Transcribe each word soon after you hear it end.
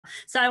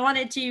So I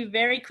wanted to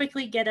very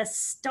quickly get us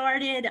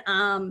started.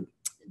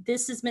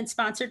 This has been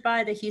sponsored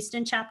by the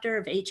Houston chapter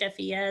of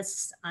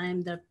HFES.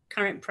 I'm the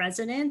current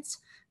president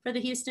for the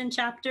Houston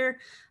chapter.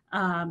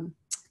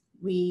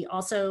 We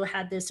also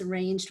had this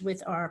arranged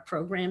with our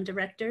program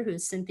director,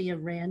 who's Cynthia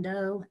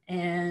Rando,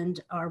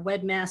 and our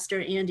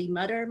webmaster, Andy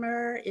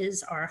Muttermer,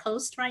 is our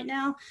host right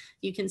now.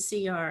 You can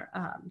see our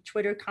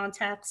Twitter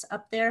contacts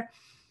up there.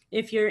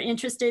 If you're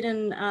interested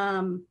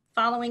in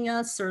following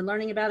us or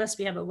learning about us,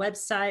 we have a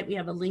website, we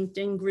have a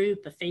LinkedIn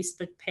group, a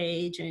Facebook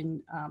page,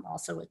 and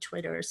also a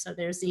Twitter. So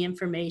there's the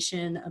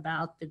information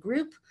about the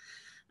group.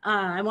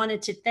 I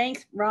wanted to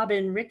thank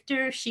Robin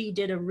Richter. She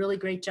did a really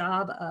great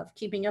job of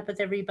keeping up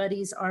with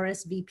everybody's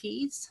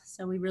RSVPs.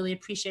 So we really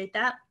appreciate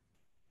that.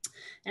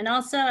 And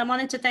also I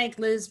wanted to thank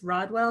Liz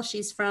Rodwell.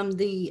 She's from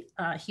the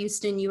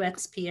Houston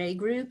UXPA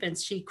group, and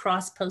she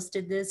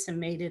cross-posted this and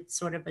made it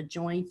sort of a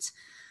joint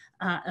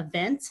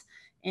event.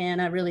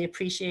 And I really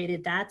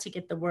appreciated that to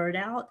get the word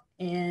out.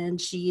 And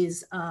she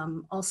is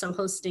also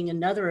hosting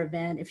another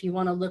event. If you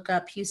want to look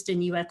up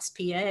Houston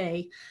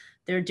UXPA,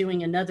 they're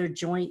doing another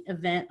joint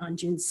event on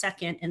June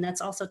 2nd, and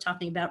that's also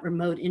talking about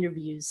remote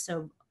interviews.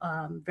 So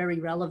very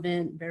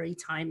relevant, very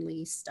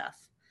timely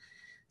stuff.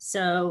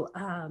 So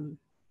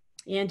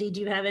Andy,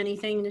 do you have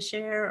anything to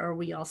share, or are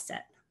we all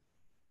set?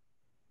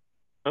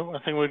 Oh, I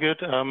think we're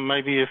good.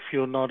 Maybe if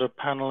you're not a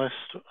panelist,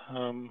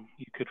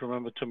 you could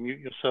remember to mute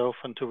yourself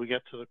until we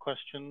get to the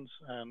questions,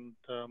 and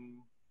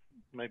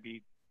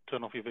maybe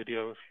turn off your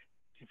video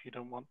if you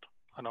don't want.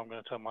 I know I'm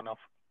going to turn mine off.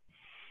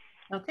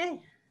 Okay.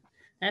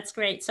 That's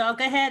great. So I'll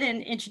go ahead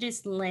and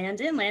introduce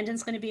Landon.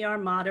 Landon's going to be our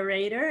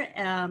moderator.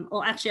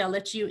 Well, actually, I'll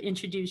let you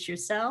introduce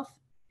yourself,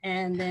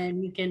 and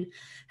then you can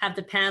have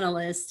the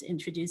panelists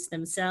introduce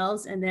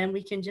themselves, and then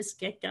we can just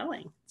get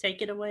going.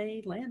 Take it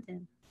away,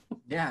 Landon.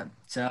 Yeah,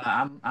 so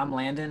I'm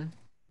Landon.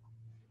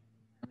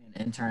 I'm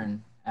an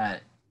intern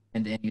at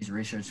end-to-end user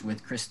research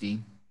with Christy.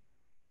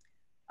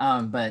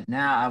 But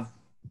now I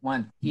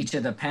want each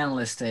of the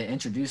panelists to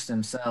introduce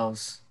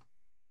themselves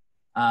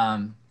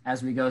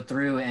as we go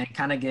through and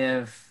kind of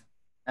give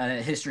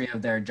a history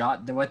of their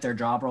job, what their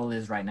job role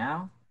is right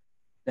now,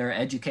 their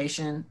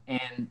education,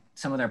 and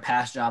some of their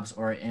past jobs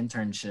or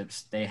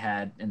internships they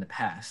had in the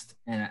past.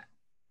 And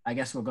I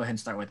guess we'll go ahead and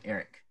start with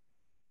Eric.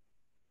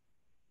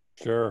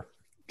 Sure.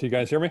 Can you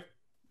guys hear me?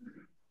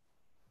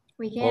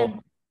 We can.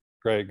 Well,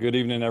 great. Good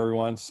evening,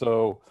 everyone.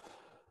 So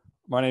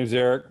my name is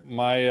Eric.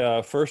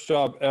 My first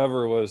job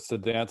ever was to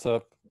dance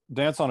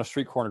on a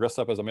street corner dressed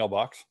up as a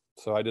mailbox.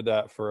 So I did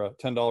that for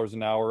 $10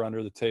 an hour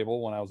under the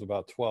table when I was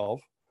about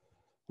 12,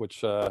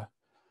 which I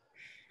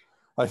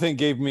think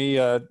gave me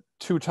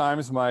 2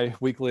 times my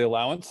weekly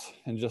allowance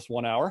in just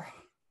 1 hour.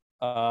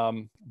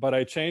 But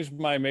I changed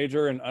my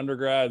major in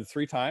undergrad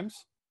 3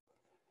 times.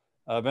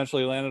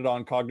 Eventually landed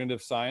on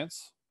cognitive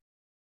science.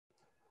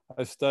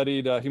 I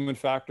studied human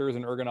factors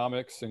and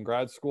ergonomics in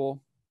grad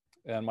school.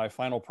 And my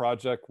final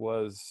project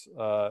was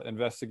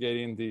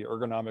investigating the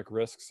ergonomic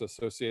risks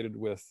associated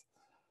with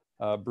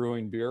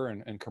brewing beer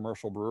and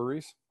commercial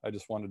breweries. I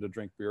just wanted to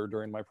drink beer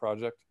during my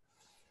project.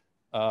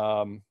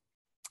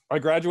 I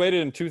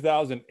graduated in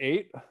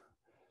 2008,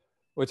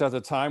 which at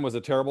the time was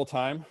a terrible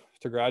time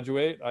to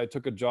graduate. I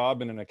took a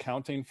job in an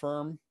accounting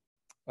firm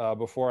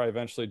before I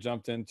eventually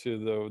jumped into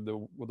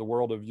the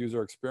world of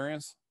user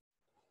experience.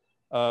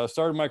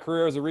 Started my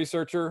career as a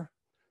researcher,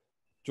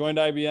 joined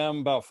IBM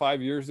about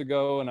 5 years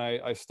ago, and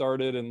I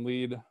started and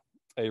lead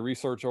a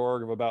research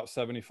org of about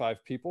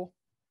 75 people.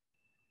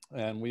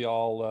 And we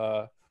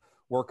all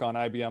work on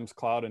IBM's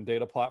cloud and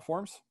data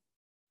platforms.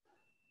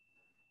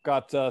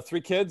 Got 3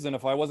 kids, and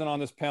if I wasn't on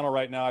this panel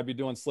right now, I'd be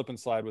doing slip and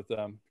slide with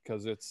them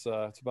because it's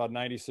about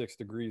 96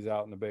 degrees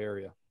out in the Bay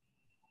Area.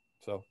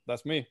 So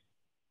that's me.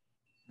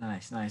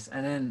 Nice, nice.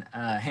 And then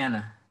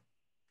Hannah.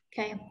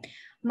 Okay,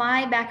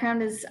 my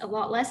background is a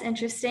lot less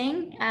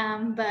interesting,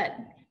 but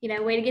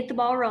way to get the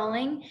ball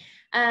rolling.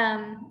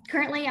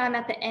 Currently, I'm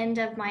at the end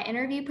of my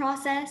interview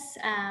process.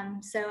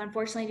 So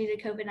unfortunately, due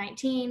to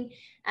COVID-19,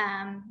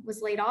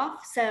 was laid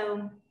off.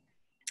 So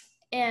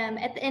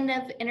at the end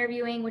of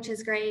interviewing, which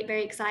is great,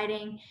 very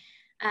exciting.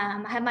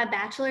 I have my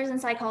bachelor's in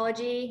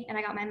psychology, and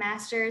I got my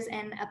master's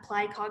in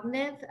applied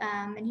cognitive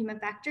and human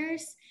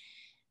factors.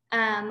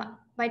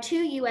 My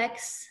 2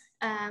 UX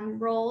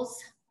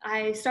roles,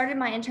 I started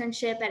my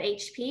internship at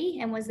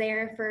HP and was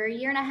there for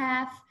 1.5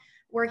 years,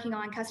 working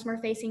on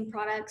customer-facing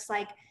products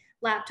like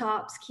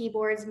laptops,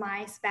 keyboards,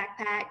 mice,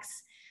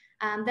 backpacks.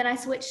 Then I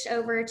switched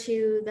over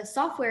to the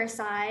software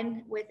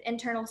side with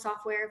internal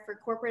software for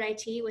corporate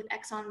IT with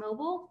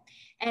ExxonMobil,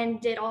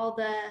 and did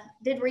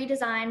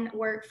redesign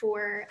work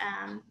for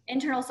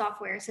internal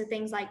software. So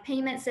things like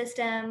payment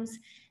systems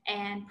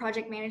and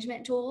project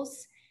management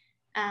tools.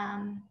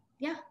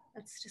 Yeah,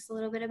 that's just a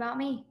little bit about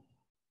me.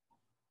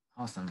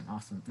 Awesome,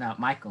 awesome. Now,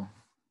 Michael.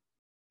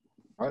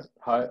 All right.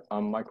 Hi,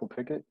 I'm Michael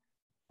Pickett.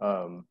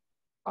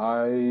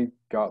 I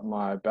got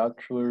my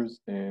bachelor's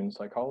in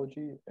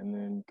psychology and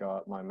then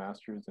got my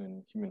master's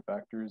in human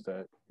factors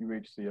at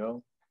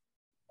UHCL.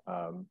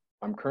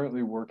 I'm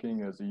currently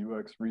working as a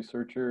UX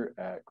researcher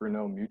at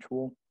Grinnell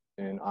Mutual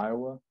in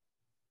Iowa.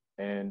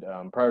 And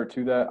prior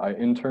to that, I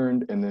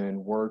interned and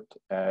then worked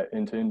at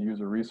end-to-end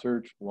user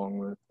research along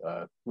with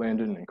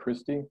Landon and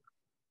Christy.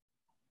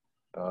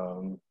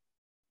 So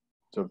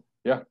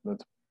yeah,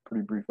 that's a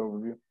pretty brief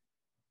overview.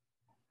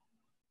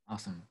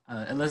 Awesome.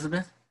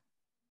 Elizabeth?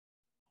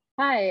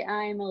 Hi,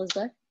 I'm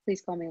Elizabeth.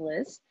 Please call me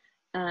Liz.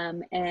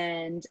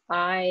 And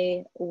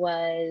I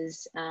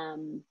was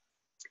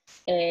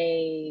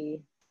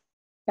a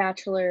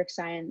Bachelor of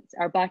Science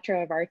or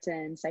Bachelor of Arts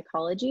in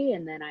Psychology,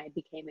 and then I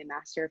became a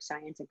Master of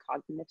Science in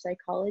Cognitive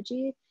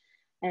Psychology.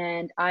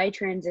 And I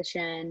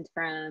transitioned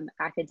from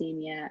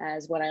academia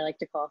as what I like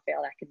to call a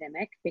failed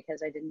academic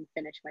because I didn't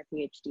finish my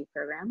PhD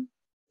program.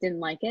 Didn't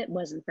like it,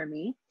 wasn't for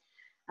me.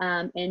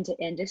 Into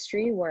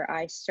industry where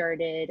I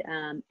started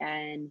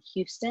in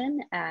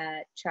Houston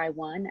at Chai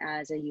One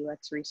as a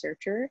UX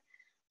researcher,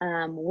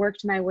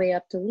 worked my way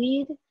up to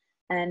lead,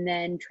 and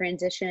then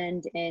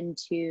transitioned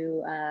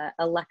into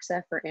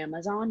Alexa for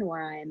Amazon,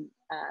 where I'm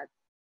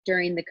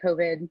during the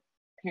COVID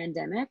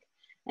pandemic,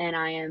 and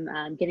I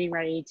am getting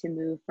ready to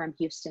move from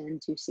Houston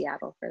to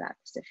Seattle for that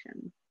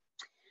position.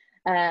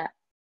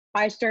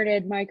 I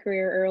started my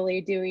career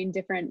early doing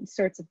different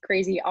sorts of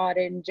crazy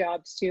odd-end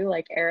jobs too,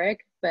 like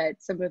Eric,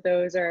 but some of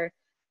those are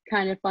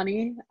kind of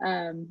funny.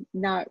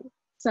 Not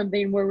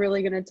something we're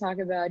really going to talk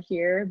about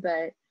here,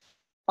 but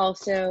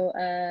also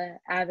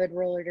avid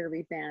roller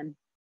derby fan.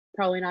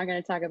 Probably not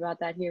going to talk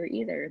about that here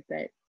either,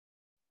 but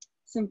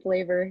some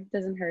flavor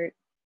doesn't hurt.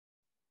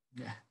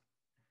 Yeah.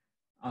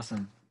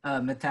 Awesome.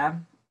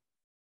 Matab?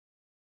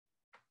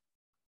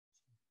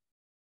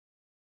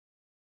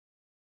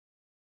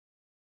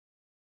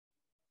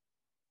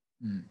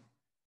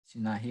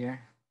 She's not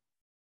here.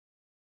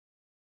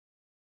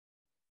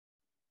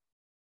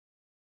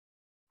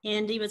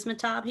 Andy, was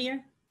Matab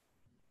here?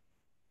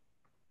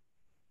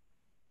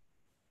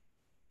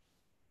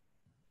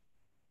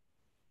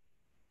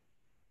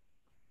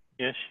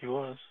 Yes, she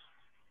was.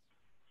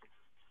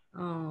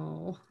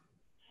 Oh.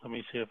 Let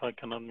me see if I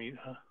can unmute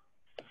her.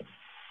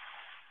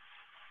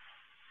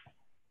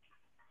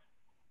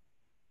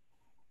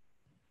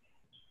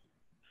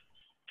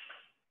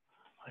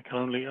 I can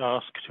only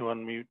ask to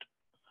unmute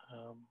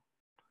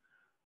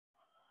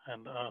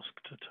and ask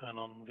to turn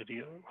on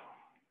video.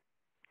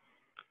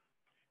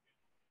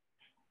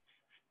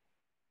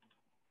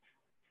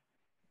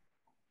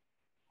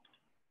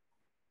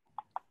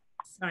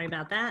 Sorry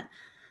about that.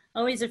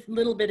 Always a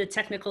little bit of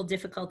technical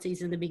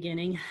difficulties in the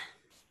beginning.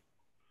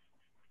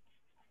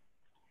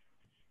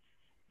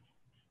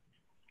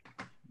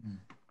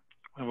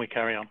 When we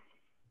carry on.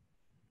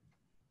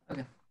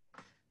 Okay.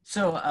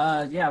 So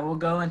yeah, we'll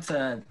go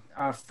into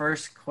our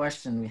first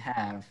question we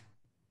have.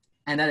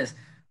 And that is,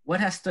 what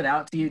has stood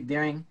out to you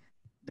during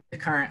the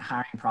current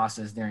hiring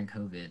process during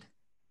COVID?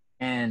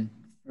 And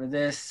for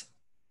this,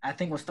 I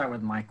think we'll start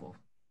with Michael.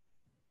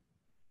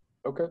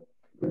 Okay.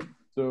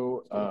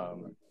 So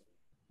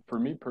for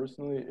me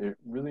personally, it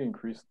really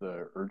increased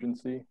the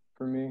urgency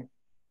for me.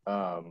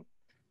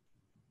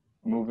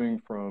 Moving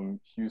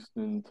from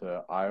Houston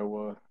to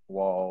Iowa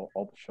while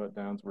all the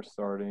shutdowns were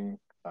starting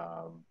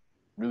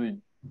really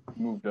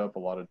moved up a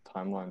lot of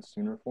timelines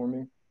sooner for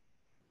me.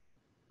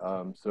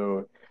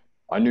 So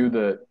I knew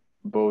that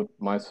both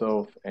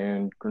myself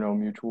and Grinnell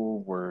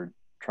Mutual were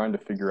trying to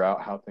figure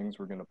out how things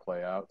were going to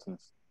play out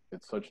since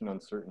it's such an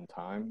uncertain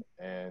time.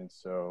 And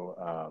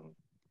so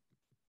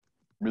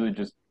really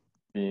just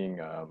being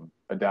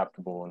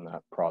adaptable in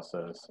that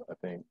process, I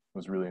think,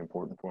 was really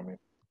important for me.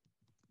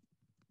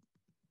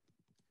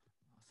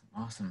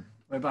 Awesome.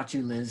 What about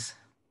you, Liz?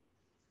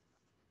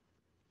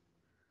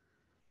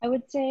 I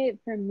would say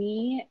for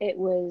me, it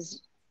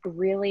was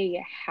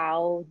really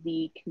how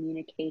the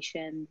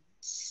communication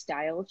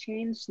style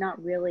changed,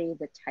 not really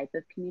the type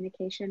of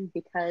communication,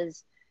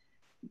 because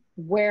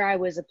where I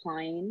was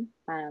applying,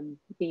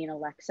 being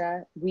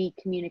Alexa, we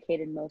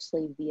communicated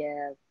mostly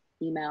via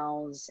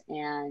emails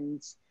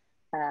and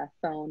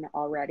phone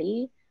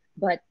already,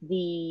 but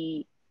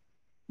the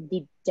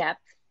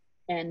depth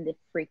and the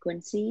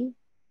frequency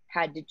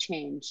had to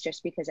change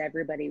just because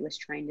everybody was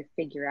trying to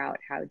figure out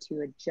how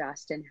to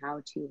adjust and how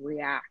to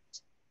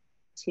react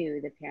to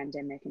the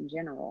pandemic in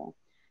general.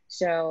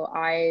 So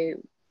I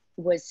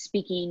was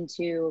speaking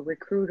to a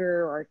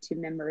recruiter or to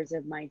members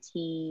of my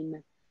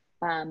team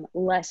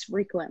less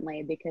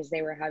frequently because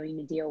they were having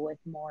to deal with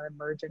more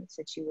emergent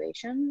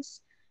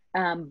situations.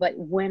 But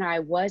when I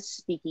was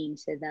speaking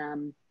to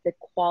them, the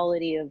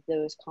quality of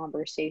those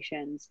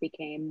conversations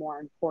became more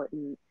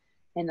important,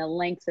 and the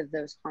length of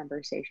those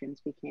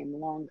conversations became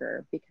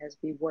longer because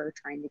we were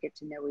trying to get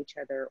to know each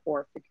other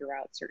or figure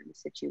out certain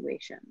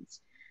situations.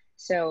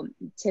 So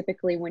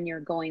typically when you're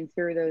going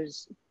through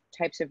those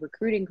types of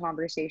recruiting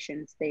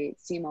conversations, they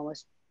seem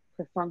almost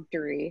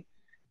perfunctory.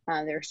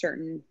 There are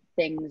certain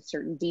things,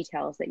 certain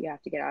details that you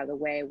have to get out of the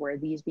way, where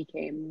these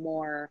became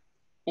more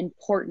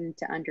important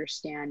to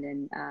understand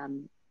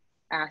and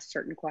ask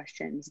certain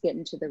questions, get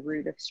into the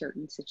root of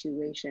certain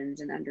situations,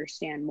 and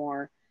understand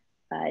more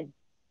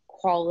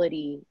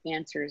quality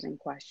answers and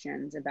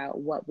questions about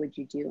what would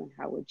you do and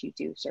how would you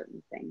do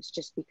certain things,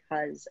 just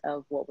because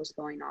of what was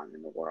going on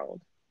in the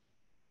world.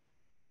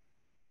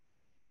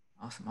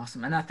 Awesome,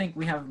 awesome. And I think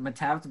we have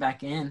Matavs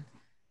back in.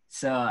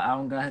 So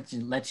I'm going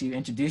to let you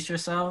introduce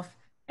yourself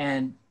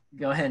and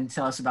go ahead and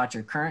tell us about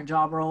your current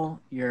job role,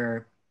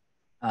 your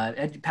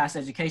past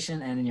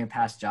education, and your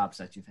past jobs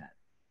that you've had.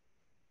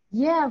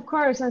 Yeah, of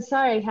course. I'm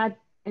sorry, I had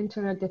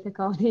internet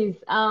difficulties.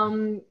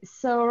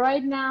 So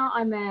right now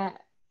I'm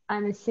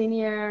a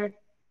senior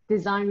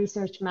design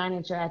research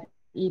manager at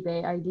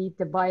eBay. I lead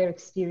the buyer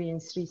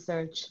experience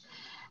research.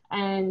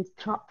 And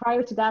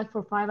prior to that,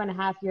 for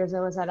 5.5 years, I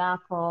was at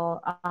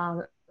Apple,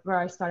 where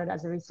I started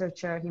as a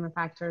researcher, human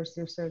factors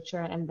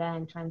researcher, and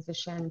then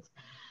transitioned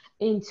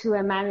into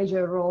a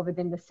manager role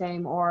within the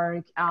same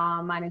org,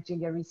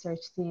 managing a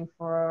research team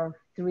for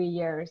 3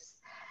 years.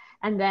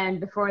 And then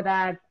before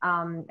that,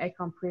 I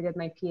completed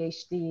my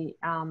PhD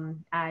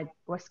at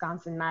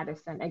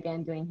Wisconsin-Madison,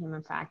 again, doing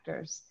human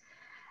factors.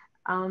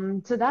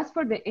 So that's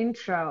for the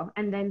intro.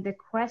 And then the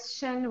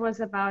question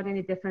was about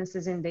any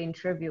differences in the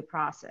interview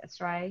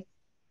process, right?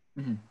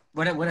 Mm-hmm.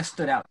 What has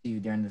stood out to you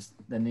during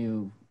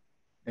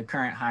the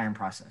current hiring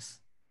process?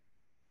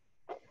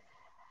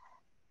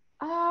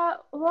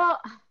 Well,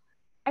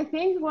 I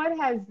think what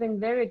has been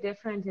very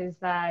different is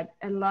that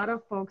a lot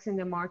of folks in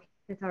the market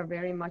are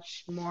very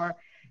much more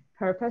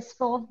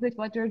purposeful with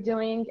what they're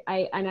doing.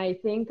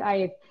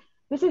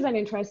 This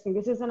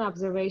is an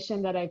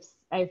observation that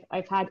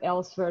I've had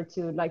elsewhere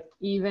too, like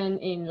even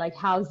in like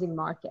housing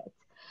market.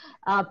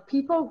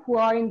 People who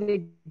are in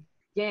the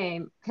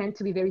game tend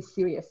to be very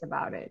serious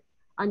about it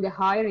on the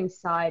hiring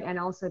side and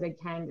also the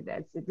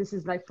candidates. This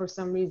is like, for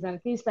some reason,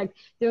 at least like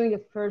during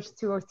the first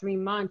 2 or 3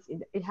 months,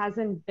 it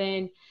hasn't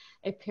been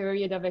a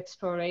period of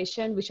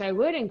exploration, which I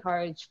would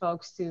encourage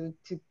folks to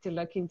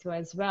look into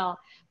as well.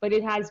 But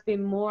it has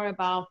been more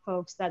about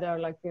folks that are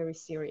like very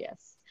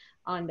serious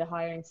on the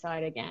hiring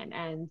side again,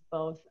 and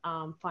both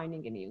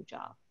finding a new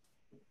job.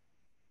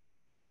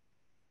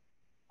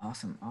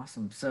 Awesome,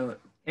 awesome. So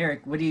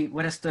Eric,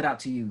 what has stood out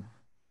to you?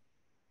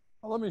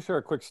 Well, let me share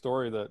a quick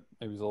story that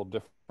maybe is a little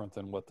different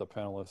than what the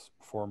panelists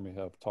before me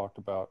have talked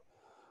about.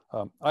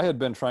 I had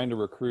been trying to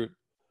recruit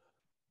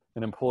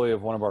an employee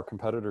of one of our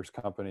competitors'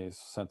 companies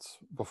since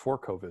before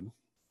COVID.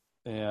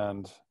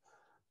 And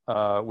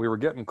we were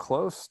getting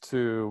close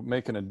to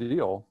making a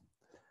deal.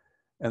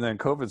 And then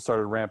COVID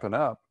started ramping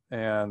up,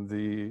 and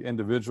the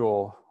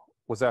individual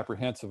was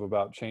apprehensive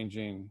about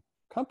changing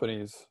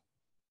companies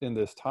in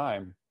this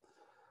time.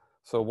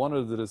 So one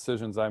of the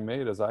decisions I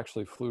made is I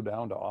actually flew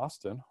down to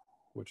Austin,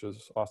 which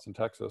is Austin,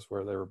 Texas,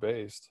 where they were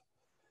based,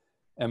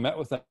 and met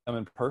with them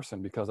in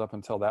person, because up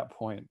until that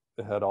point,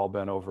 it had all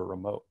been over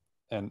remote.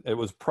 And it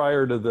was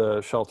prior to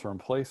the shelter in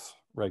place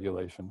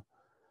regulation.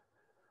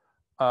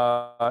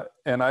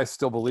 And I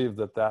still believe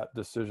that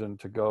decision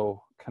to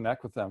go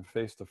connect with them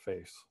face to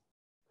face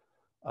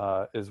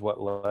is what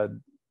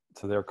led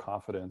to their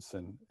confidence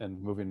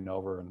in moving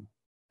over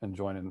and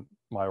joining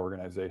my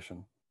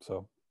organization.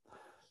 So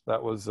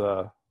that was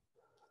a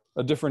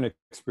different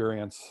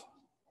experience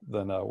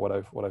than what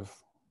I've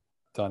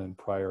done in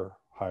prior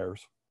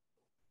hires.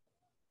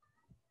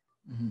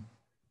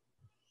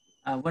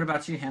 Mm-hmm. What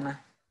about you, Hannah?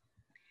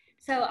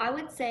 So I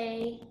would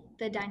say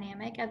the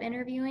dynamic of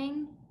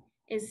interviewing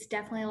is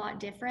definitely a lot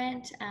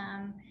different.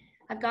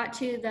 I've got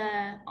to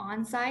the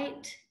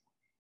on-site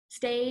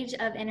stage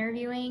of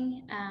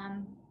interviewing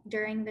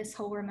during this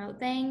whole remote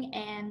thing,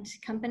 and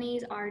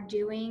companies are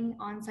doing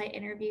on-site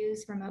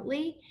interviews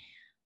remotely,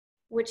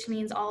 which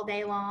means all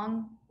day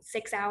long,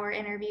 6-hour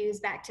interviews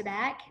back to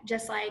back,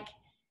 just like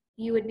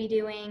you would be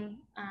doing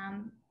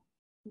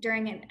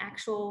during an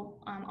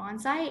actual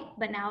on-site,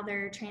 but now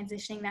they're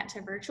transitioning that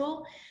to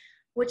virtual,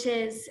 which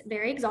is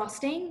very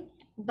exhausting,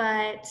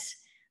 but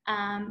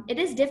it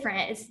is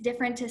different. It's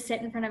different to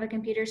sit in front of a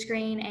computer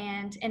screen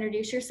and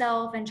introduce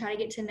yourself and try to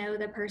get to know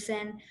the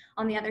person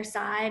on the other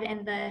side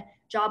and the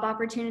job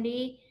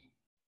opportunity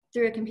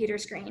through a computer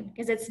screen,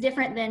 because it's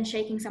different than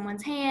shaking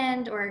someone's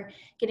hand or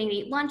getting to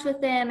eat lunch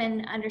with them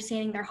and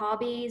understanding their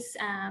hobbies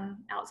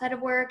outside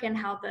of work and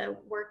how the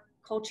work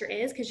culture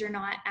is, because you're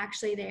not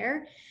actually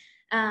there.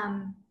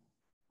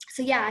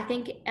 So yeah, I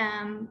think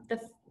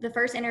the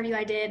first interview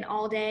I did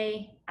all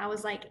day, I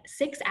was like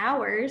 6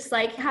 hours.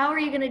 Like, how are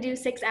you going to do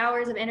 6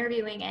 hours of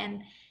interviewing?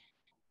 And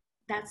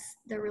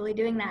they're really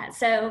doing that.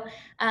 So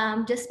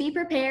just be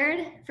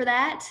prepared for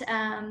that.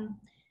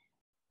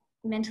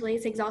 Mentally,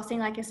 it's exhausting,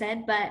 like I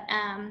said, but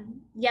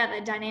yeah,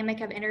 the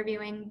dynamic of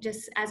interviewing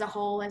just as a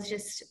whole is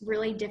just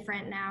really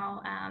different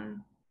now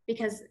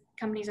because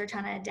companies are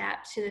trying to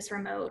adapt to this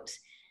remote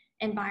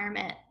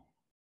environment.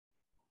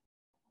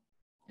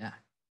 Yeah,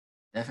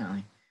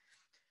 definitely.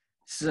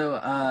 So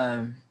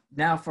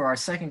now for our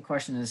second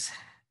question is,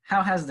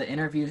 how has the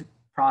interview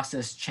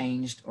process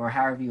changed, or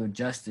how have you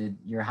adjusted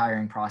your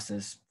hiring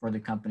process for the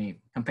company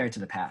compared to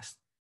the past?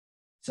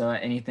 So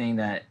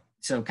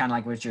so kind of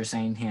like what you're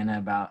saying, Hannah,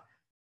 about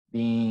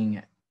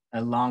being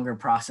a longer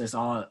process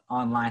all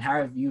online,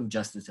 how have you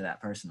adjusted to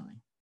that personally?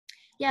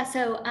 Yeah,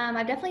 so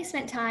I've definitely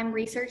spent time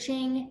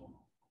researching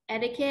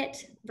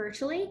etiquette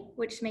virtually,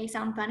 which may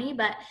sound funny,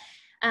 but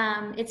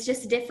it's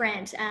just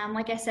different.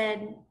 Like I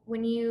said,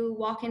 when you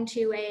walk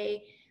into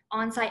a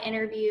on-site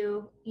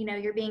interview, you know,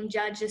 you're being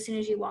judged as soon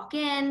as you walk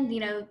in, you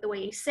know, the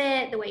way you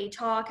sit, the way you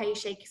talk, how you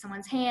shake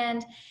someone's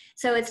hand.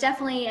 So it's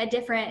definitely a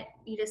different,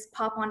 you just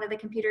pop onto the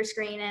computer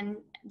screen and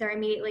they're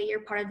immediately, you're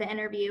part of the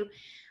interview.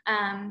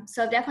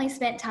 So I've definitely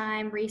spent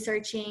time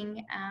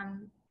researching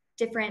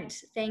different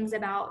things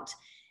about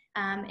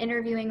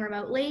interviewing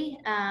remotely.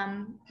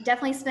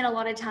 Definitely spent a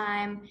lot of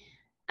time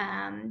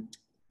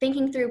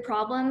thinking through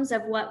problems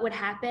of what would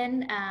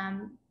happen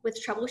with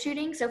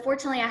troubleshooting. So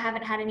fortunately, I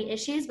haven't had any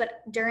issues,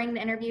 but during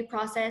the interview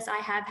process, I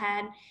have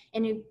had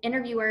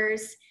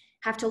interviewers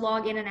have to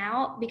log in and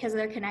out because of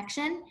their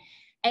connection.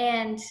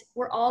 And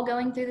we're all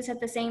going through this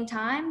at the same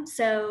time.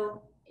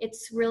 So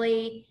it's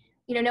really,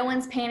 you know, no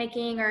one's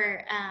panicking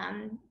or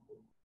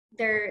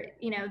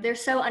they're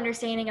so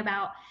understanding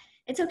about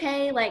it's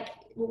okay, like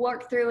we'll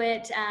work through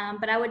it.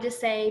 But I would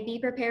just say be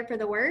prepared for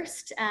the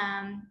worst,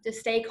 just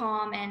stay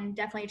calm and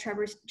definitely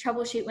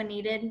troubleshoot when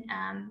needed.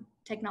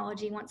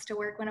 Technology wants to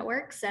work when it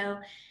works. So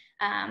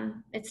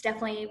it's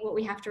definitely what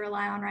we have to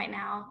rely on right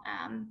now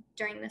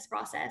during this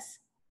process.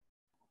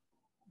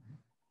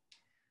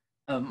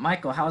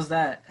 Michael, how's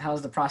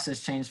the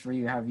process changed for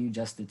you? How have you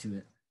adjusted to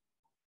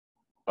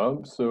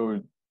it?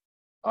 So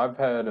I've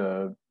had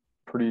a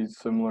pretty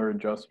similar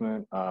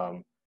adjustment.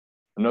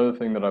 Another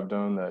thing that I've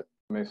done that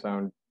may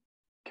sound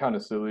kind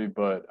of silly,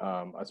 but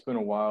I spent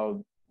a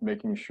while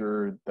making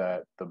sure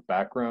that the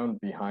background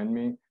behind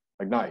me,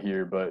 like not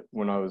here, but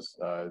when I was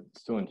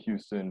still in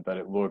Houston, that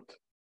it looked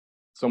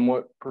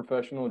somewhat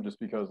professional, just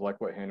because like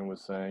what Hannah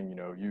was saying, you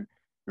know, you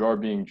are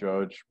being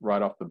judged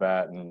right off the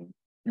bat and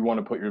you want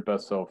to put your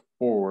best self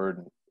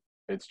forward.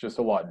 It's just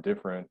a lot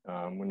different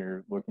when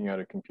you're looking at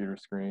a computer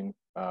screen.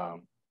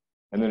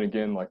 And then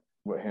again, like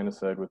what Hannah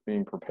said, with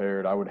being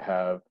prepared, I would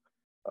have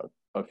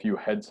a few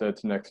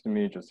headsets next to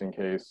me just in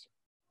case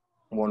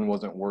one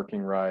wasn't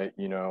working right.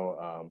 You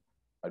know,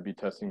 I'd be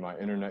testing my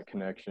internet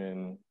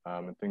connection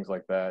and things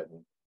like that,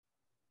 and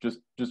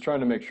just trying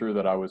to make sure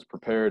that I was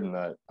prepared and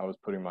that I was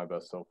putting my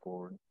best self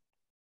forward.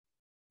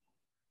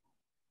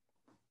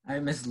 All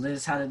right, Miss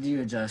Liz, how did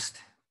you adjust?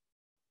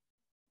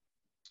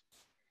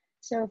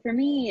 So for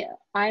me,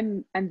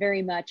 I'm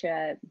very much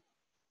a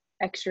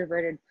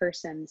extroverted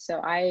person.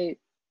 So I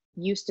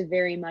used to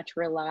very much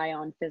rely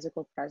on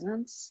physical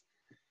presence.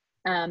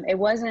 It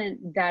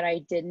wasn't that I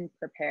didn't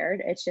prepare.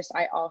 It's just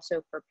I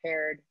also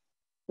prepared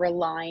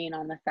relying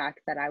on the fact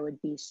that I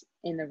would be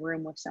in the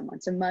room with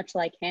someone. So much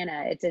like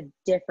Hannah, it's a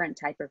different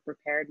type of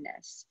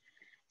preparedness.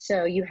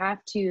 So you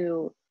have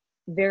to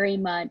very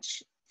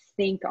much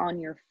think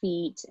on your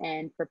feet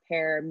and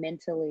prepare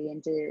mentally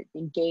and to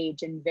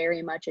engage in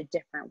very much a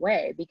different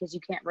way, because you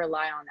can't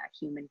rely on that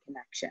human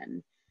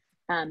connection.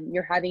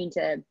 You're having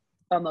to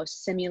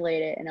almost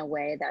simulate it in a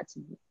way that's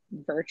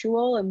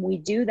virtual. And we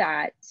do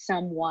that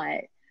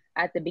somewhat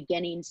at the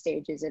beginning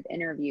stages of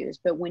interviews,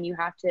 but when you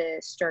have to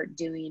start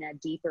doing a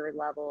deeper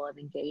level of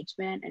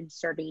engagement and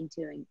starting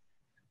to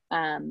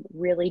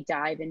really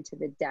dive into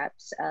the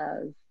depths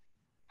of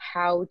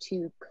how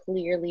to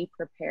clearly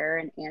prepare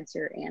and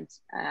answer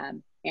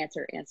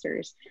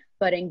answers,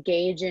 but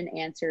engage in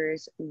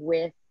answers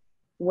with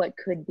what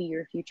could be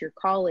your future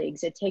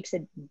colleagues, it takes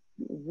a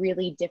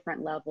really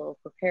different level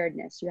of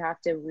preparedness. You have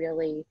to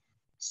really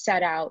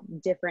set out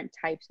different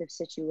types of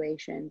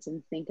situations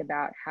and think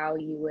about how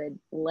you would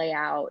lay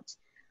out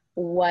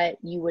what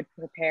you would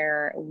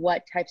prepare,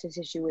 what types of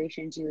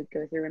situations you would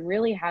go through, and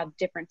really have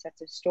different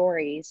sets of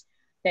stories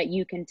that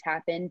you can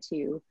tap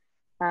into,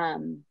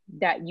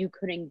 that you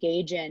could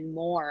engage in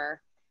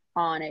more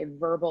on a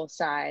verbal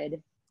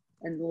side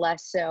and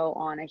less so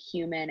on a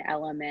human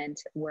element.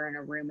 We're in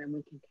a room and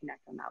we can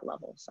connect on that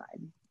level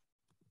side.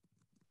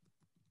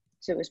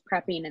 So it was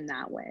prepping in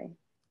that way.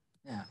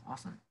 Yeah,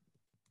 awesome.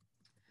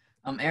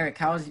 Eric,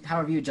 how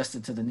have you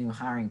adjusted to the new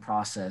hiring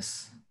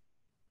process?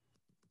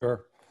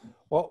 Sure.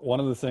 Well,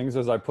 one of the things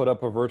is I put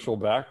up a virtual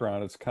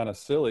background. It's kind of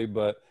silly,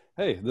 but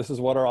hey, this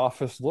is what our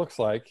office looks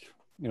like.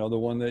 You know, the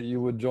one that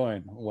you would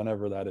join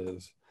whenever that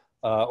is.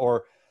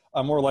 Or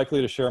I'm more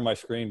likely to share my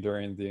screen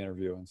during the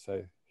interview and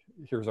say,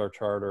 here's our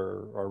chart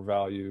or our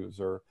values,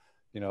 or,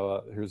 you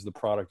know, here's the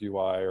product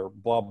UI or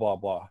blah, blah,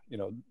 blah, you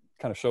know,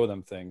 kind of show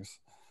them things.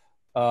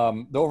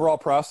 The overall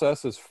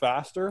process is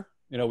faster.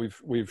 You know,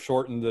 we've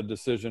shortened the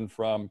decision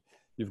from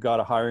you've got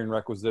a hiring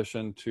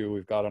requisition to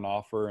we've got an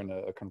offer and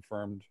a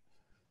confirmed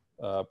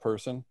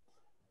person.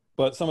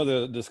 But some of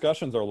the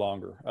discussions are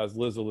longer, as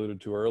Liz alluded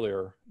to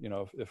earlier. You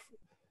know,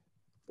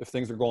 if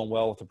things are going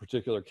well with a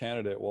particular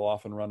candidate, we'll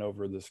often run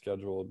over the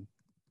scheduled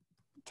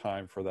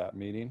time for that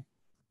meeting.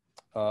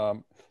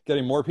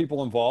 Getting more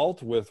people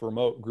involved with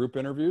remote group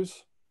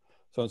interviews.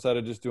 So instead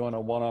of just doing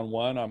a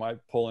one-on-one, I might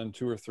pull in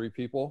 2 or 3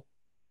 people.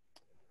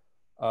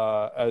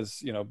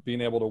 As you know, being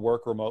able to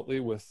work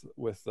remotely with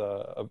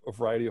a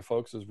variety of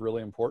folks is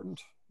really important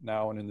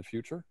now and in the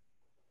future.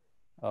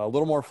 A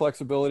little more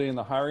flexibility in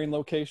the hiring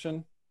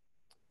location.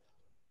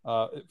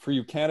 For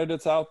you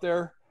candidates out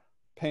there,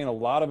 paying a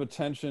lot of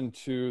attention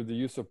to the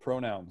use of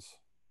pronouns.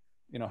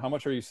 You know, how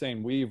much are you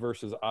saying we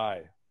versus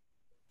I?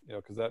 You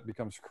know, because that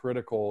becomes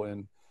critical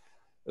in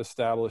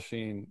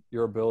establishing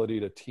your ability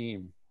to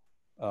team.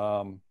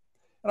 And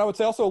I would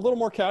say also a little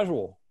more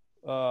casual.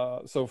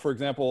 So for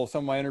example,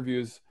 some of my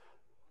interviews,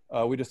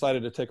 we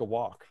decided to take a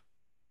walk.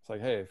 It's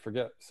like, hey,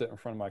 forget sitting in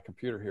front of my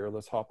computer here.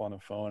 Let's hop on a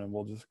phone and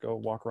we'll just go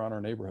walk around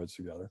our neighborhoods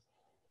together.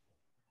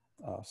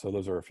 So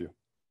those are a few.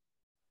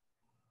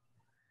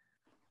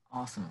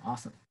 Awesome,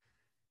 awesome.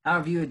 How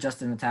have you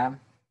adjusted the tab?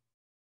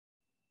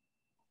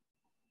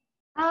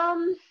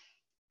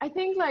 I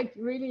think like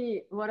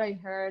really what I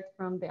heard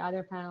from the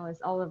other panelists,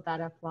 all of that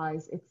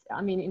applies. It's,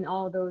 I mean, in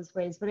all those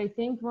ways, but I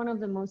think one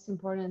of the most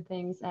important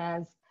things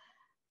as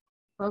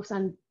folks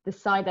on the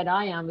side that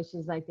I am, which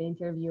is like the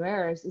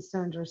interviewers, is to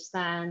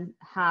understand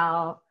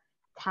how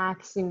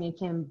taxing it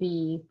can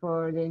be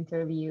for the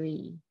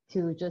interviewee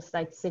to just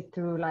like sit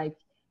through like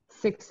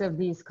 6 of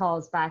these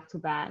calls back to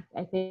back.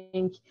 I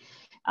think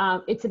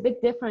it's a bit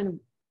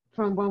different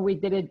from when we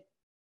did it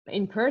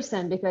in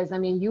person, because I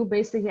mean, you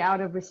basically,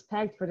 out of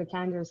respect for the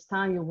candidate's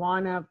time, you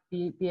want to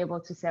be able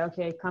to say,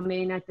 okay, come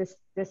in at this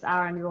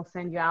hour and we'll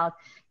send you out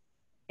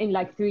in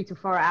like 3 to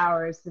 4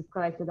 hours. We've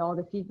collected all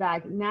the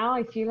feedback. Now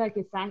I feel like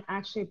it's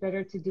actually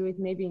better to do it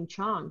maybe in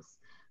chunks.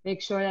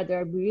 Make sure that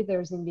there are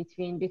breathers in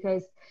between,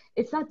 because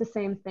it's not the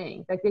same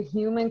thing. Like the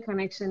human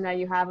connection that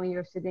you have when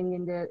you're sitting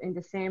in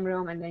the same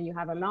room and then you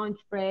have a lunch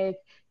break,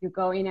 you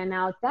go in and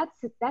out,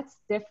 that's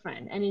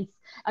different. And it's,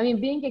 I mean,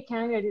 being a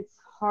candidate, it's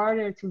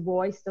harder to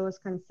voice those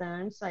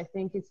concerns. So I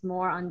think it's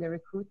more on the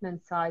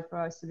recruitment side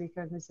for us to be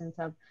cognizant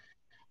of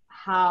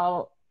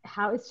how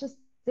it's just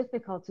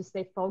difficult to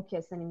stay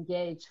focused and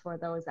engaged for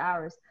those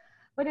hours.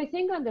 But I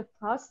think on the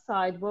plus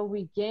side, what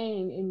we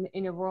gain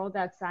in a world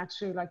that's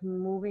actually like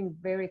moving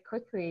very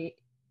quickly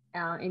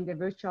in the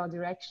virtual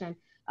direction,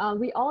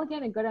 we all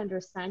get a good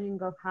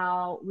understanding of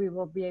how we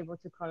will be able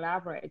to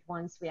collaborate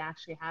once we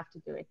actually have to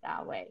do it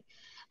that way.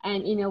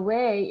 And in a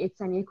way,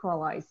 it's an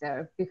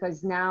equalizer,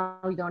 because now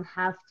you don't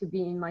have to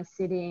be in my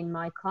city, in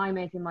my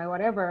climate, in my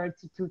whatever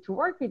to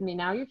work with me.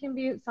 Now you can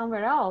be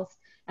somewhere else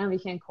and we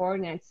can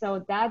coordinate.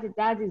 So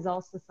that is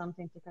also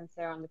something to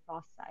consider on the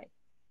plus side.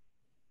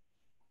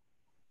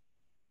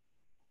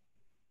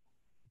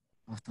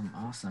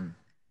 Awesome.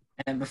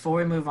 And before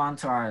we move on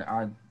to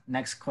our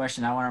next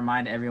question, I want to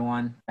remind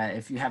everyone that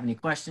if you have any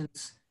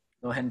questions,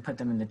 go ahead and put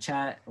them in the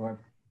chat or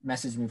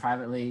message me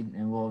privately,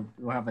 and we'll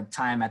have a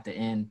time at the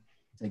end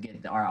to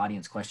get our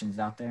audience questions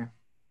out there.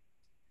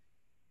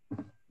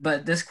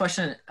 But this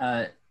question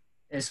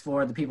is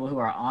for the people who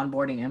are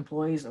onboarding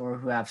employees or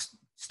who have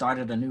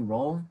started a new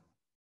role.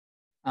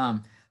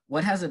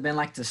 What has it been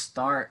like to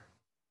start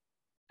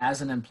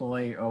as an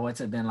employee, or what's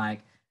it been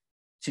like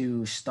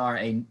to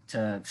start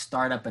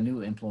up a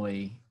new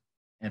employee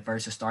and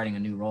versus starting a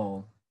new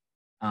role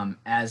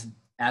as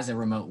a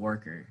remote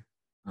worker?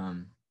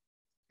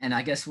 And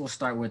I guess we'll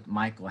start with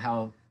Michael.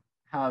 How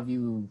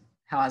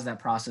has that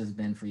process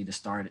been for you to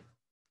start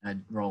a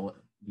role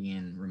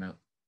being remote?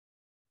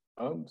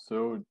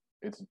 So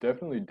it's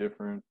definitely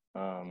different.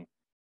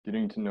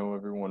 Getting to know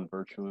everyone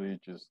virtually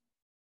just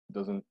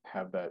doesn't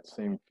have that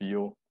same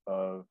feel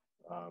of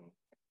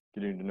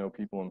getting to know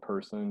people in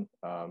person.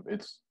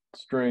 It's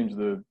strange,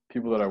 the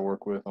people that I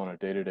work with on a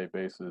day-to-day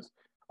basis,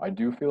 I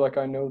do feel like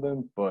I know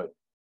them, but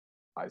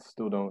I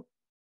still don't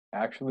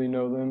actually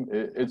know them.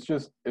 It's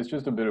just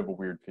a bit of a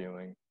weird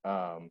feeling.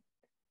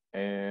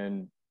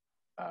 And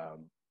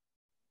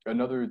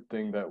another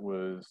thing that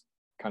was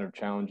kind of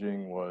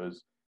challenging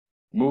was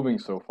moving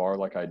so far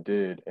like I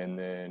did, and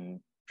then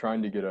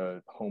trying to get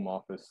a home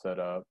office set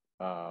up.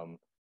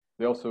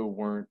 They also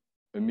weren't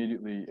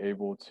immediately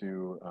able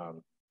to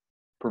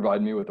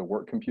provide me with a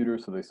work computer,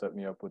 so they set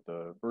me up with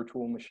a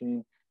virtual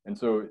machine. And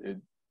so it,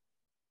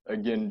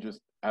 again, just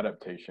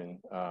adaptation.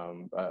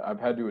 I've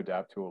had to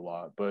adapt to a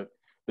lot, but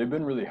they've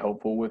been really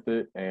helpful with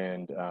it,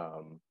 and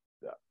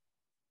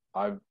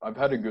I've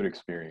had a good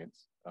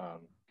experience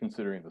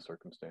considering the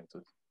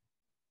circumstances.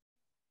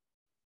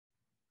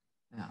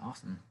 Yeah,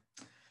 awesome.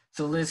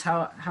 So Liz,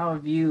 how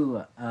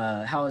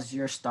has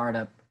your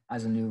startup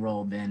as a new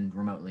role been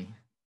remotely?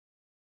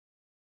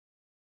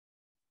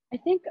 I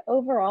think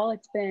overall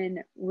it's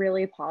been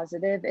really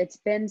positive. It's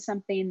been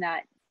something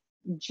that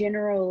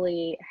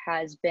generally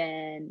has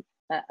been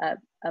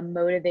a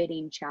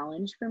motivating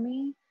challenge for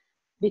me,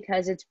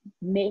 because it's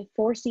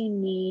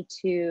forcing me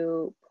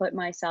to put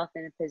myself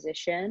in a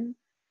position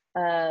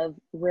of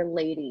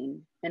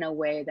relating in a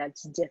way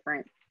that's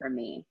different from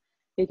me,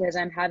 because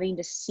I'm having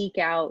to seek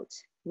out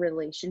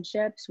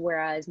relationships,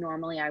 whereas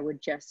normally I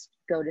would just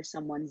go to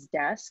someone's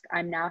desk.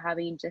 I'm now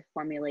having to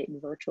formulate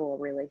virtual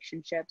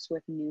relationships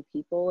with new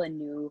people and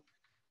new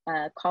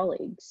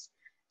colleagues.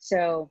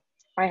 So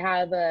I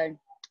have a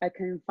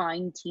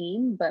confined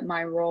team, but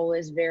my role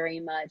is very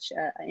much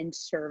in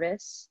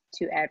service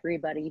to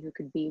everybody who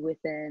could be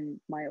within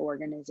my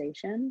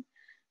organization.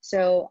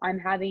 So I'm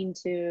having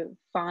to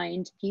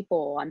find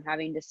people, I'm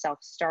having to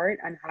self-start,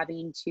 I'm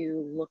having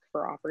to look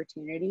for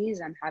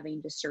opportunities, I'm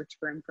having to search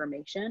for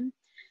information,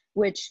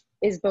 which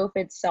is both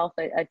itself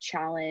a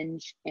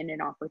challenge and an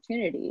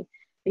opportunity,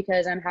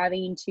 because I'm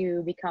having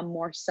to become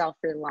more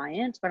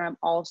self-reliant, but I'm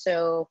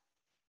also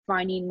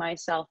finding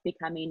myself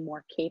becoming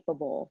more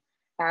capable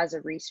as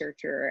a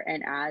researcher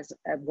and as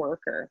a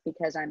worker,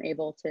 because I'm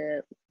able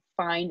to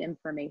find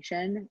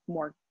information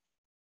more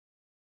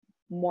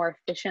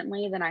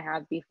efficiently than I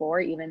have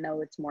before, even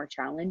though it's more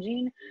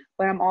challenging.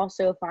 But I'm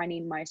also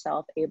finding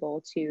myself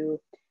able to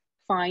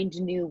find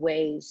new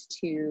ways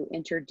to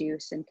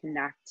introduce and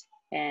connect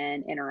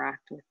and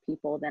interact with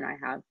people than I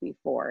have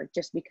before,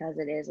 just because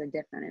it is a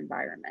different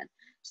environment.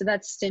 So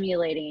that's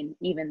stimulating,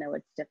 even though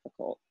it's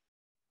difficult.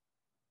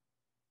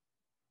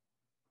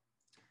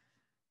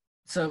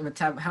 So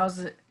Matab,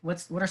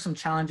 what are some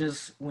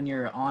challenges when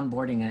you're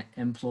onboarding an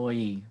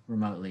employee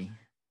remotely?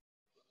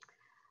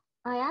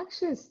 I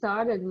actually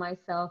started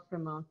myself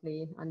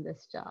remotely on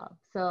this job,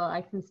 so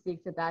I can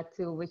speak to that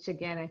too, which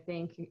again, I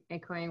think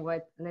echoing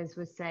what Liz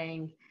was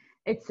saying,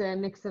 it's a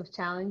mix of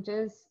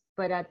challenges,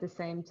 but at the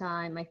same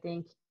time, I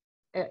think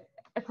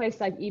a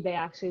place like eBay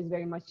actually is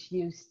very much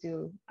used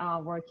to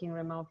working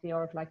remotely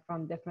or like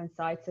from different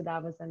sites, so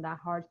that wasn't that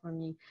hard for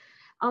me.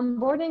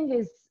 Onboarding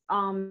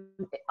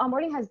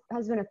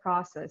has been a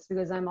process,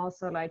 because I'm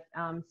also like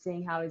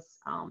seeing how it's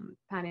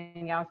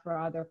panning out for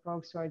other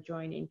folks who are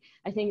joining.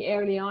 I think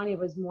early on it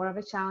was more of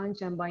a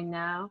challenge, and by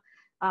now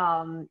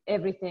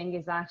everything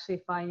is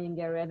actually finding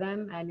a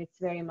rhythm, and it's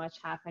very much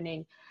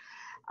happening.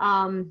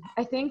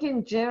 I think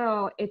in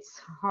general it's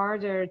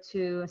harder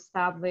to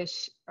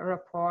establish a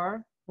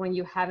rapport when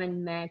you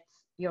haven't met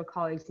your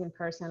colleagues in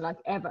person, like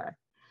ever.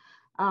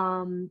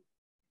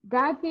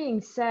 That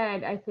being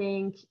said, I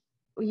think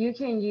you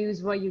can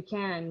use what you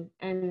can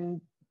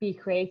and be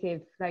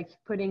creative, like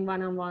putting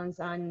one-on-ones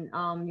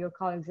on your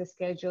colleagues'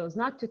 schedules,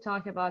 not to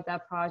talk about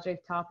that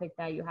project topic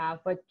that you have,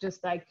 but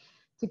just like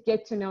to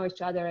get to know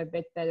each other a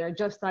bit better,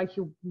 just like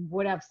you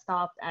would have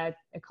stopped at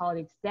a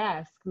colleague's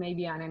desk,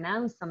 maybe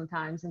unannounced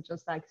sometimes, and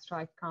just like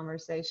strike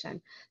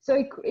conversation.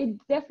 So it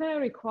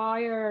definitely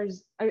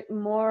requires a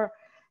more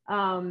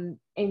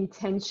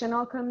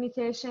intentional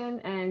communication,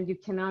 and you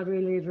cannot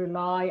really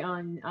rely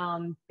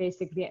on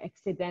basically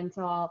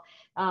accidental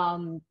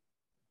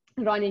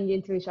running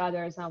into each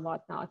other's and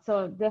whatnot.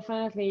 So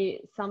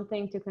definitely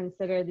something to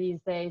consider these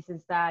days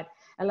is that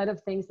a lot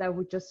of things that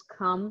would just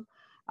come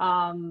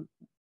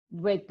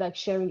with like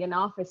sharing an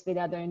office with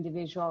other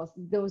individuals,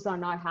 those are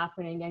not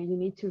happening, and you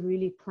need to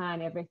really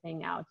plan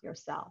everything out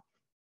yourself.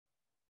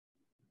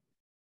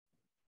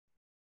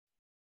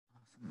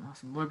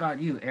 Awesome. What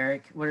about you,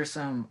 Eric? What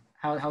are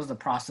how's the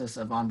process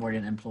of onboarding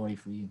an employee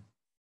for you?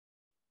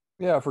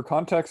 Yeah, for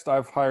context,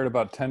 I've hired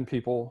about 10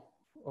 people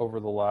over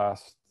the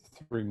last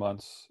 3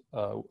 months,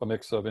 a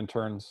mix of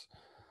interns,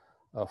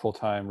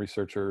 full-time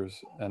researchers,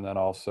 and then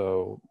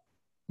also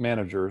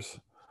managers.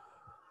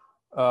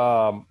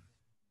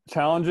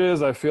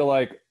 Challenges, I feel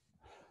like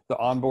the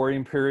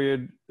onboarding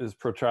period is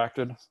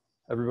protracted.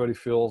 Everybody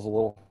feels a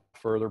little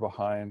further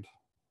behind,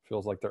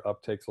 feels like their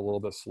uptake's a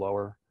little bit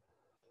slower.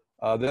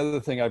 The other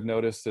thing I've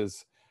noticed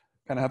is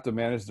kind of have to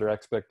manage their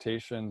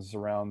expectations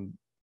around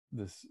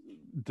this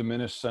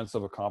diminished sense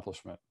of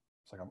accomplishment.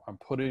 It's like I'm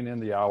putting in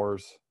the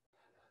hours,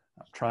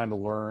 I'm trying to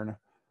learn,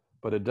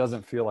 but it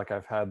doesn't feel like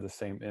I've had the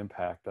same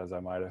impact as I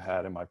might have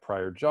had in my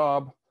prior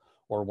job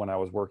or when I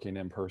was working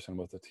in person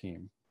with a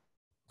team.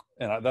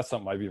 And that's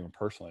something I've even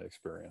personally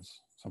experienced.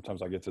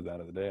 Sometimes I get to the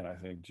end of the day and I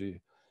think,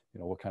 gee,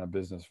 what kind of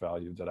business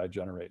value did I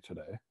generate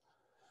today?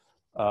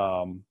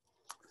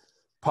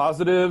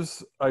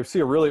 Positives, I see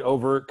a really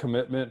overt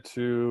commitment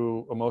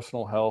to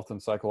emotional health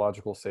and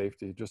psychological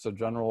safety, just a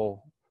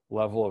general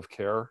level of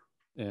care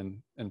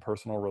in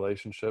personal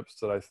relationships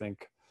that I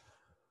think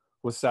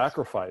was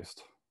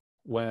sacrificed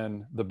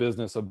when the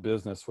business of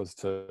business was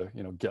to,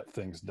 get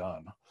things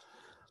done.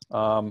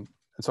 And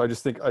so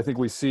I think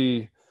we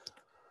see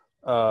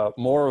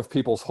more of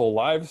people's whole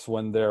lives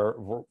when they're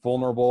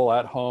vulnerable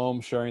at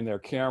home, sharing their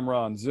camera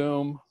on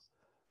Zoom.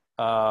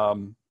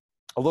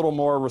 A little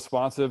more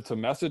responsive to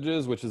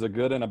messages, which is a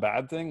good and a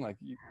bad thing. Like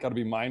you got to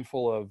be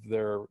mindful of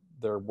their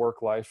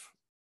work-life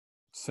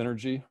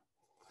synergy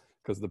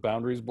because the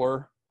boundaries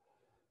blur.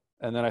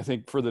 And then I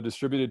think for the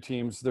distributed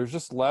teams, there's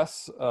just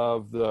less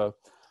of the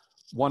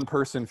one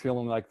person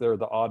feeling like they're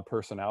the odd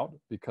person out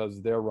because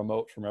they're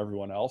remote from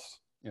everyone else.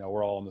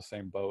 We're all in the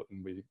same boat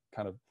and we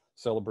kind of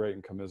celebrate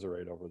and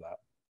commiserate over that.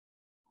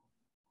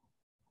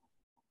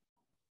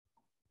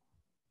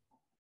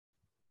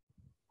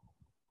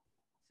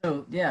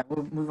 So yeah,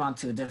 we'll move on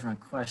to a different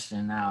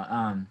question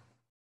now.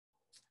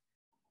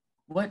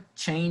 What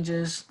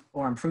changes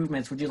or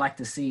improvements would you like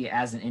to see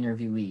as an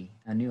interviewee,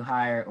 a new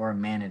hire or a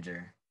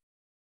manager?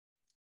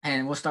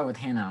 And we'll start with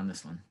Hannah on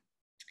this one.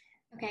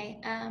 Okay,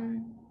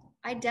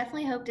 I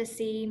definitely hope to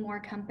see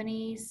more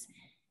companies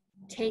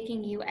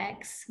taking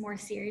UX more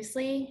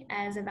seriously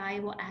as a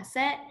valuable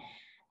asset.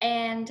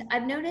 And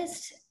I've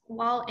noticed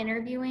while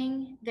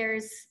interviewing,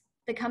 there's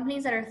the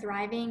companies that are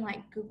thriving,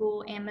 like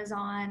Google,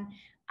 Amazon,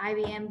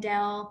 IBM,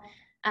 Dell,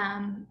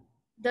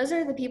 those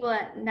are the people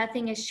that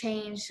nothing has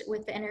changed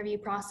with the interview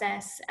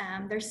process.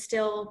 They're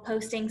still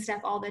posting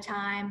stuff all the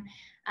time.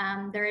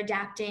 They're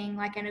adapting.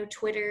 Like I know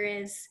Twitter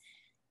is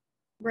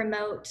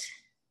remote,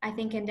 I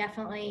think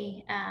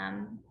indefinitely,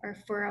 or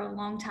for a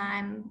long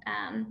time.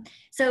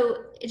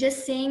 So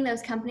just seeing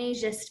those companies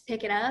just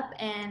pick it up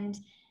and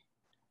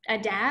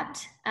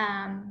adapt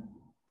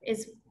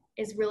is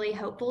really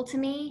hopeful to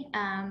me.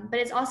 But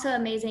it's also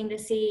amazing to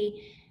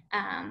see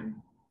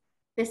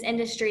this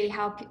industry,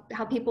 how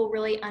people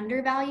really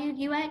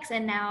undervalued UX,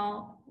 and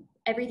now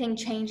everything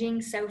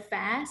changing so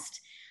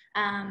fast.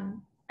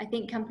 I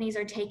think companies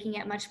are taking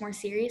it much more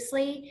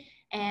seriously,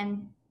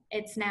 and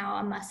it's now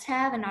a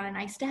must-have and not a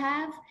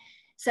nice-to-have.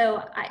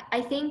 So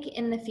I think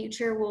in the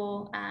future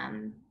we'll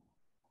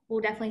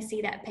definitely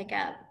see that pick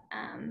up.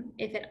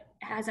 If it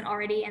hasn't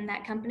already in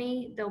that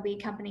company, there'll be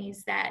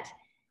companies that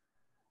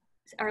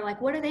are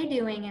like, what are they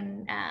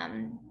doing?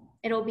 And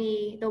there'll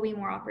be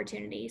more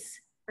opportunities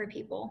for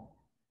people.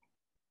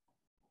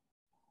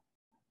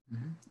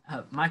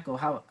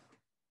 Michael,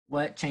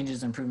 what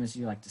changes and improvements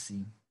do you like to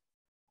see?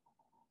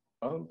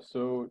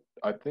 So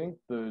I think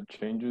the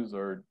changes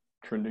are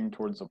trending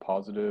towards a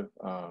positive.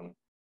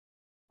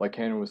 Like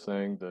Hannah was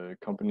saying, the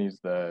companies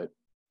that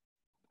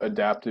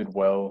adapted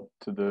well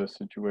to the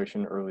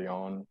situation early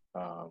on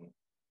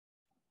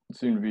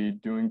seem to be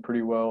doing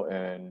pretty well.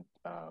 And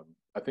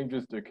I think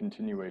just a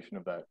continuation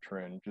of that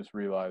trend, just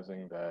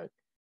realizing that,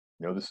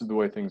 you know, this is the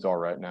way things are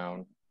right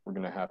now. We're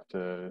going to have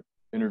to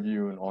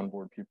interview and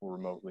onboard people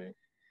remotely.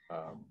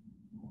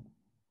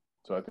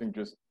 So I think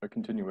just a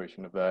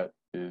continuation of that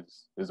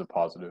is a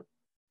positive.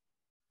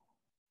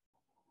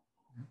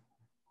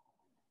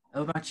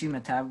 How about you,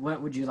 Matab?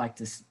 What would you like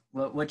to see?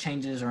 What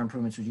changes or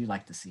improvements would you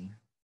like to see?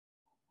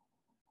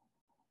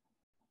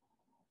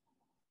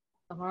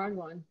 A hard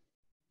one.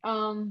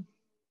 I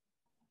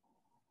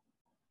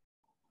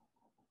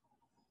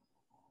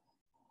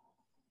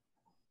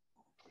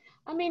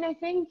mean, I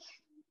think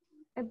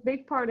a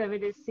big part of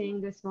it is seeing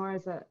this more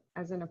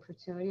as an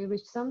opportunity,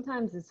 which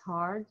sometimes is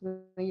hard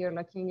when you're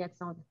looking at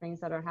some of the things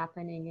that are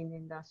happening in the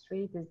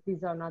industry, because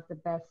these are not the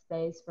best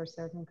days for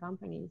certain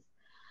companies.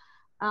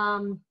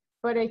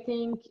 But I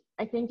think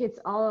it's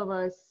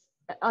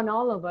on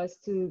all of us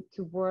to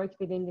work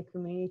within the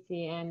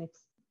community and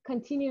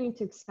continuing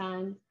to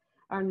expand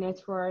our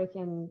network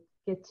and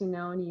get to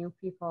know new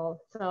people.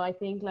 So I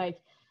think,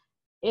 like,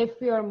 if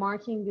we are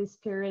marking this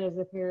period as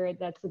a period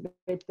that's a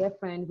bit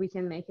different, we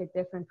can make it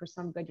different for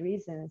some good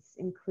reasons,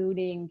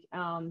 including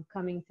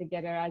coming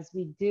together as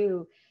we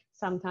do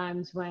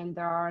sometimes when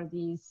there are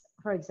these,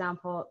 for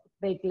example,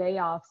 big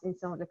layoffs in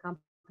some of the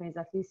companies,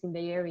 at least in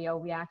the area.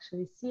 We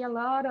actually see a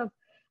lot of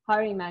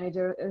hiring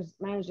managers,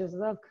 a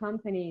lot of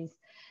companies,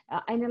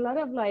 and a lot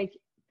of like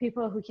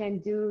people who can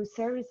do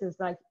services,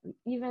 like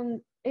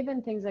even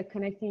things like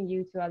connecting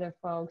you to other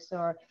folks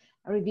or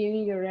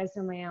reviewing your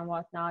resume and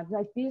whatnot.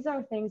 Like, these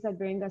are things that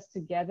bring us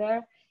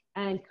together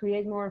and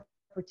create more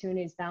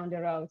opportunities down the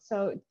road.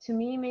 So to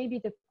me, maybe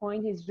the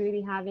point is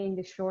really having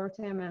the short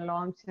term and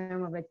long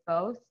term of it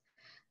both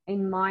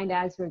in mind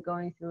as we're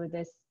going through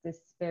this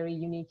very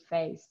unique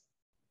phase.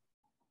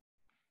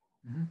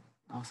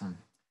 Awesome.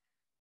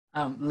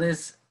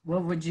 Liz,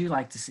 what would you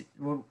like to see?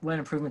 What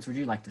improvements would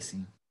you like to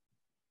see?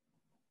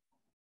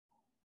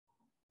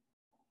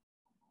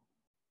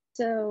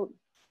 So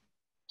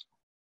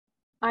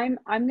I'm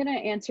going to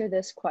answer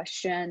this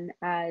question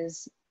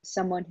as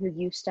someone who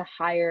used to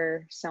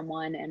hire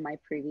someone in my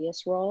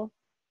previous role,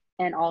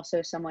 and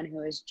also someone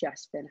who has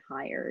just been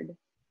hired.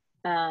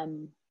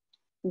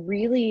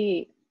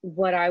 Really,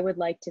 what I would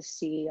like to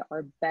see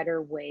are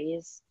better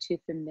ways to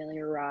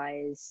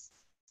familiarize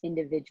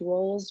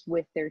individuals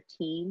with their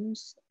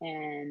teams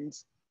and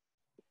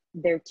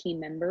their team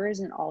members,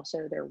 and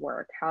also their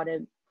work, how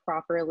to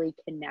properly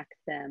connect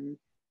them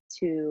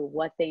to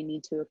what they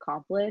need to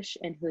accomplish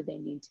and who they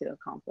need to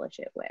accomplish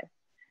it with.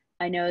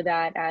 I know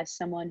that as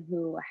someone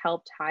who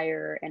helped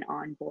hire and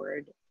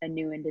onboard a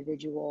new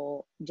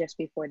individual just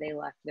before they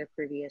left their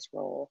previous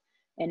role,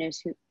 and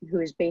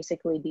who is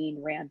basically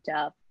being ramped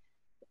up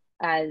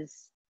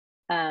as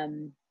a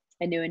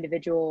new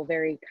individual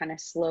very kind of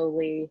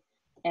slowly,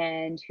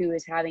 and who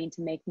is having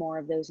to make more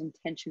of those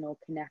intentional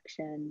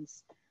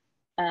connections.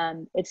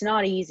 It's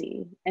not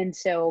easy. And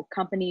so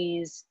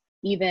companies,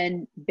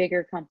 even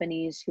bigger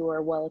companies who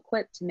are well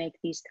equipped to make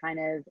these kind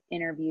of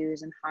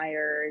interviews and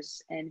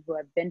hires, and who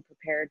have been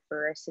prepared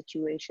for a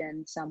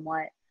situation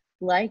somewhat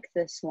like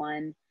this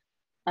one,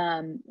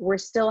 we're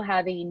still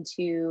having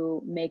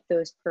to make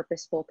those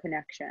purposeful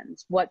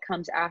connections. What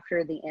comes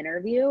after the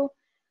interview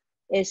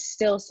is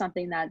still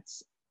something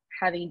that's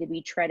having to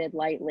be treaded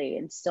lightly,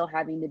 and still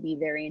having to be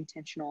very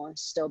intentional, and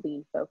still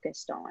being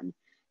focused on.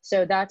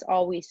 So that's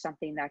always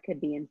something that could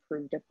be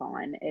improved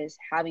upon, is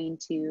having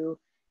to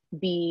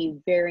be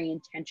very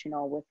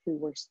intentional with who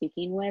we're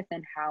speaking with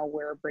and how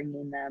we're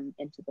bringing them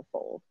into the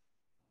fold.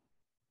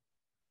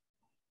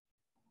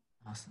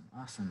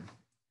 Awesome.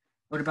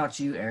 What about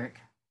you, Eric?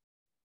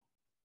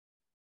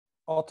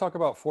 I'll talk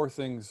about 4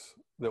 things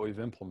that we've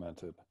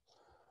implemented.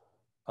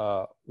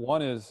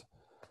 One is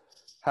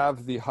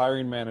have the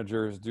hiring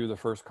managers do the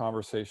first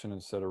conversation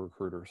instead of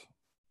recruiters.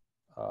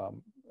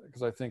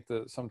 Because I think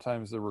that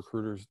sometimes the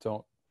recruiters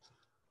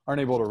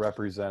aren't able to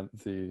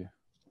represent the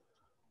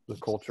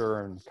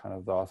culture and kind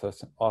of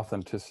the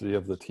authenticity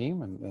of the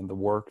team and the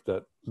work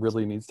that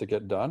really needs to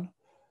get done.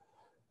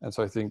 And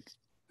so I think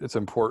it's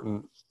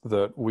important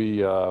that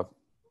we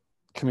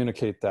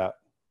communicate that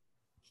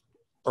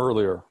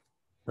earlier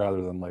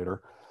rather than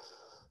later.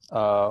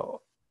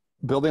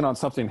 Building on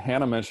something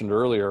Hannah mentioned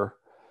earlier,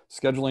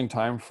 scheduling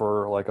time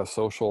for like a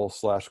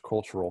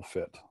social/cultural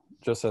fit,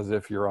 just as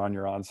if you're on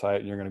your on-site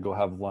and you're going to go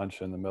have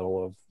lunch in the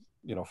middle of,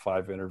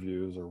 5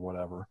 interviews or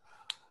whatever.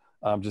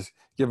 Just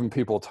giving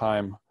people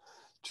time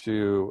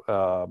to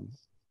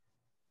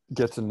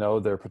get to know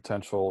their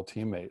potential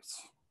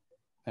teammates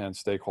and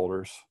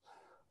stakeholders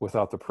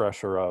without the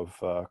pressure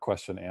of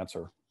question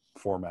answer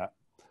format.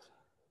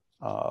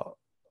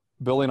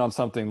 Building on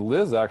something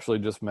Liz actually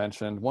just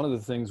mentioned, one of the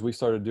things we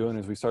started doing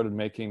is we started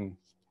making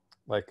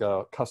like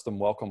custom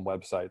welcome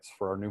websites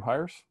for our new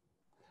hires.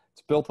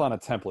 It's built on a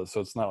template,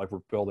 so it's not like we're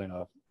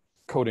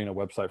coding a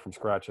website from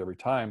scratch every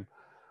time,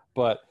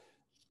 but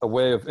a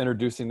way of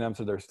introducing them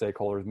to their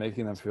stakeholders,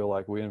 making them feel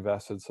like we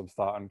invested some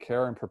thought and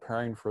care in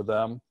preparing for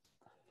them.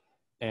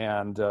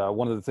 And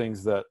one of the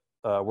things that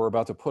we're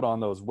about to put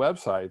on those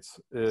websites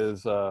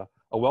is a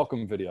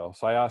welcome video.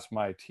 So I asked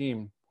my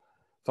team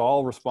to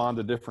all respond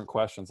to different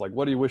questions, like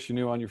what do you wish you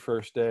knew on your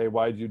first day?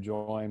 Why did you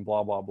join?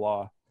 Blah, blah,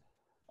 blah.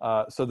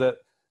 So that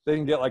they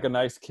can get like a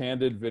nice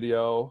candid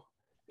video.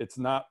 It's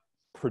not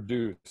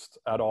produced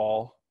at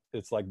all.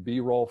 It's like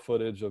B-roll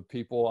footage of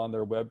people on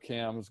their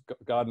webcams.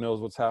 God knows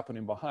what's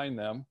happening behind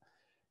them.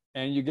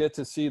 And you get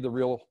to see the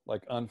real,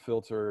 like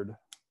unfiltered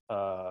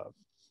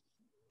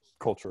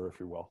culture, if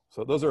you will.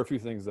 So those are a few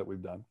things that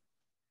we've done.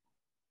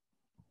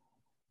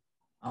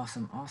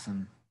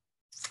 Awesome.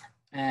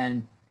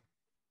 And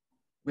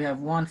we have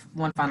one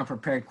final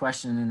prepared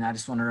question, and I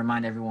just want to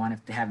remind everyone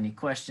if they have any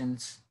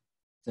questions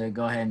to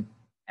go ahead and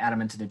add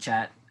them into the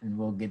chat, and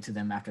we'll get to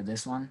them after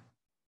this one.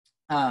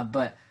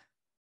 But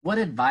what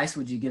advice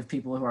would you give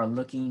people who are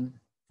looking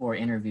for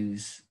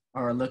interviews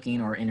or are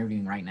looking or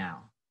interviewing right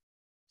now?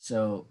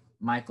 So,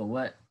 Michael,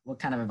 what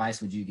kind of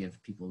advice would you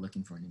give people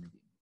looking for an interview?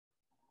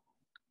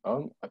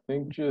 I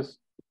think just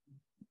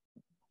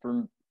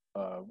for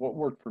what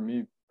worked for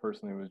me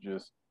personally was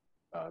just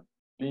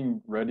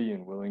being ready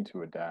and willing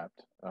to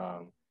adapt.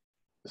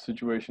 The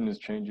situation is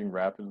changing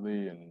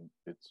rapidly and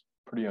it's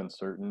pretty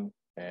uncertain.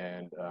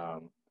 And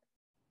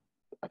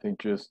I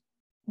think just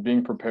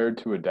being prepared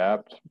to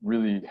adapt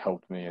really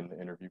helped me in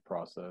the interview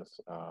process.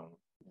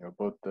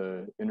 Both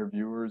the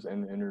interviewers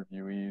and the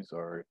interviewees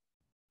are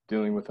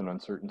dealing with an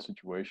uncertain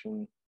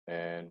situation,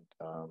 and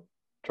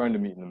trying to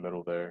meet in the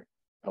middle there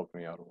helped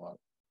me out a lot.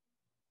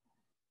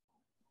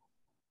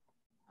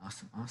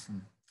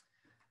 Awesome.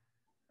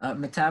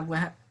 Mitab,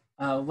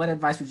 what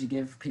advice would you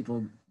give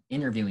people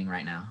interviewing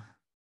right now?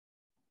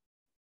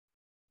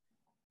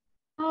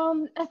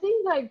 I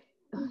think like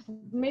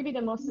maybe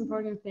the most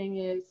important thing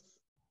is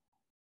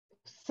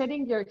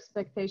setting your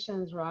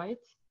expectations right,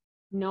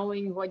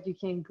 knowing what you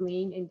can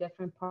glean in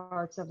different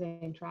parts of the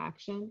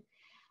interaction,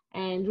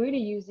 and really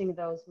using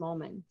those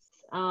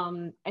moments.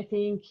 I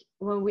think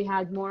when we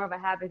had more of a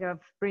habit of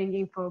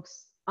bringing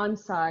folks on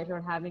site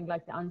or having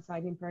like the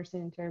on-site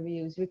in-person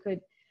interviews, we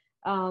could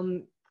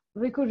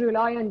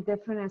rely on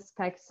different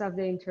aspects of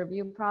the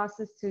interview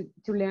process to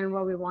learn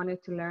what we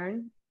wanted to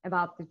learn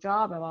about the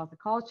job, about the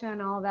culture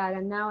and all that.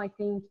 And now I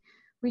think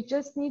we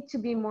just need to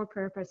be more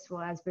purposeful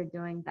as we're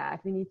doing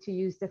that. We need to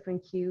use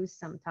different cues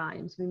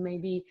sometimes. We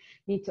maybe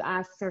need to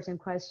ask certain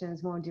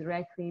questions more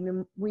directly.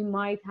 We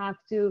might have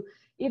to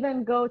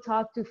even go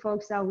talk to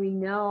folks that we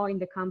know in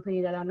the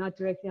company that are not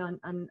directly on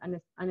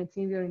a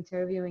team we're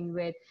interviewing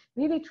with,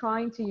 really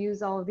trying to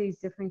use all of these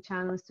different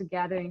channels to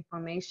gather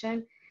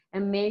information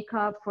and make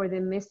up for the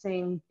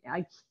missing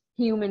like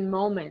human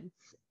moments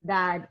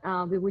that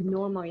we would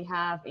normally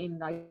have in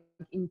like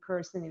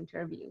in-person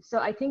interviews. So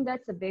I think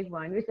that's a big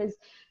one, because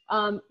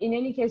in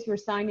any case, we're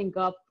signing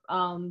up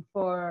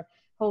for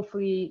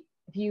hopefully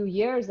a few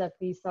years at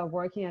least of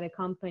working at a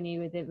company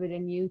with a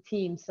new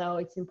team. So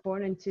it's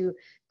important to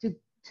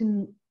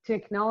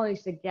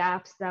acknowledge the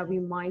gaps that we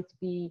might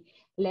be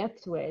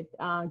left with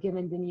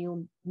given the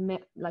new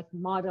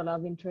model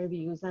of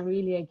interviews, and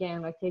really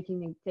again like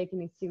taking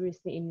it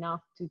seriously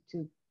enough to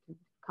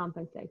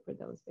compensate for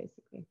those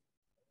basically.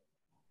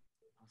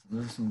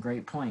 Those are some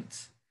great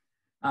points.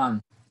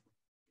 Hannah,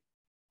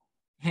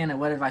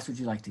 what advice would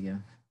you like to give?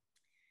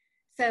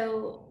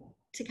 So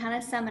to kind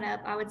of sum it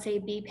up, I would say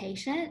be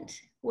patient,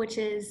 which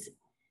is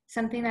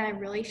something that I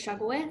really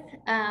struggle with.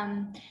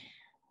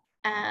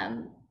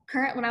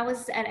 When I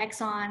was at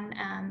Exxon,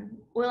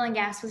 oil and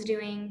gas was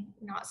doing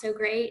not so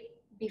great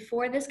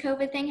before this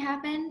COVID thing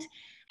happened,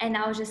 and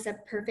that was just a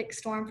perfect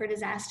storm for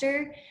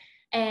disaster.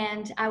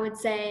 And I would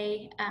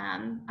say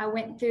I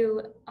went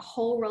through a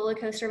whole roller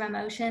coaster of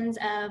emotions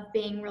of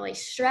being really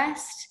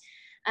stressed,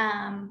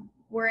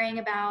 worrying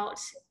about,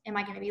 am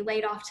I going to be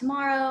laid off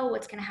tomorrow?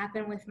 What's going to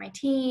happen with my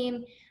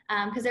team?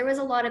 Because there was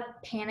a lot of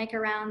panic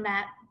around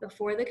that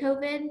before the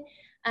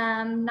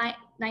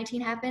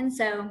COVID-19 happened.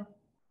 So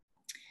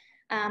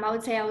I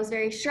would say I was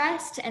very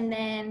stressed, and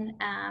then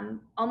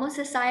almost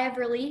a sigh of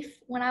relief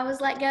when I was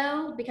let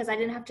go, because I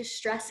didn't have to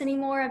stress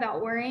anymore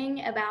about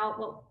worrying about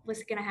what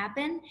was going to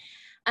happen.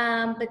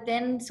 But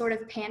then sort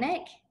of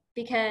panic,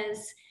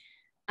 because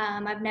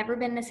I've never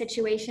been in a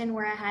situation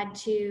where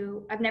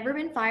I've never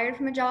been fired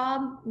from a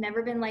job,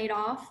 never been laid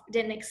off,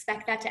 didn't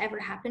expect that to ever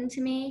happen to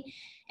me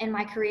in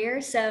my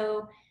career.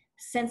 So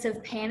sense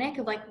of panic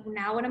of like,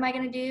 now what am I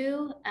going to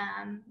do?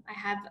 I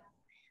have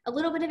a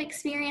little bit of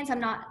experience. I'm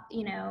not,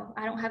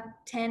 I don't have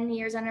 10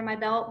 years under my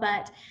belt,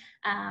 but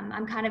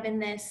I'm kind of in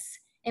this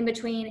in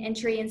between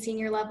entry and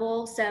senior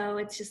level. So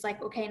it's just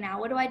like, okay, now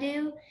what do I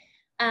do?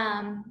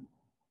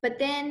 But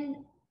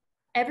then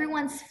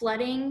everyone's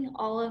flooding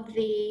all of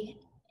the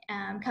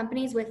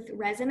companies with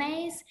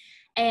resumes.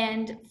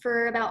 And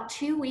for about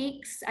 2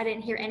 weeks, I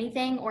didn't hear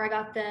anything, or I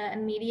got the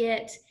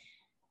immediate,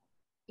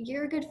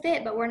 you're a good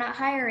fit, but we're not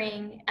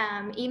hiring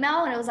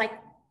email. And it was like,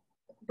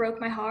 broke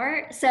my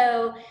heart.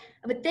 So,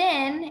 but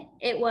then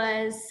it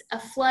was a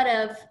flood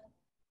of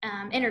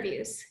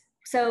interviews.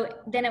 So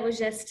then it was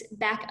just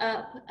back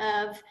up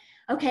of,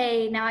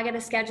 okay, now I got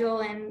to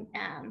schedule and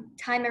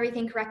time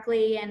everything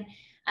correctly. And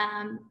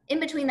in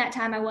between that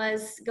time, I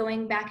was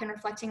going back and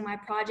reflecting my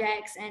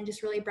projects and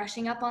just really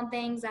brushing up on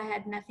things. I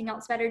had nothing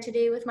else better to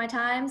do with my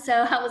time.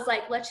 So I was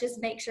like, let's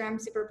just make sure I'm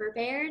super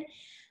prepared.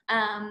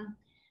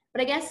 But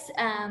I guess,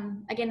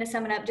 again, to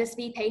sum it up, just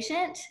be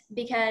patient,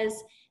 because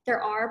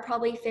there are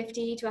probably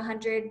 50 to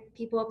 100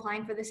 people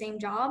applying for the same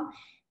job.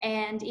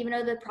 And even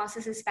though the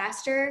process is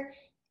faster,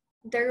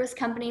 there was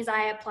companies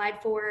I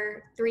applied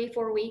for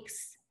 3-4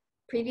 weeks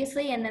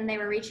previously, and then they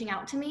were reaching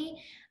out to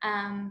me.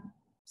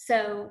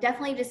 So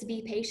definitely just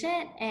be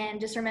patient, and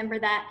just remember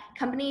that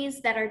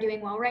companies that are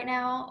doing well right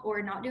now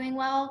or not doing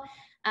well,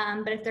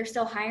 but if they're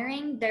still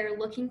hiring, they're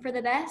looking for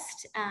the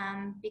best,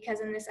 because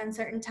in this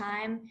uncertain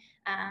time,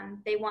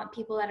 they want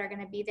people that are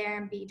going to be there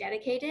and be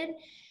dedicated.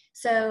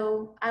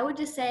 So I would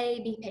just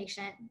say be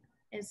patient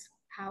is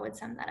how I would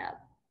sum that up.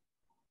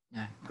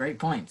 Yeah, great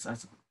points.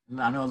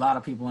 I know a lot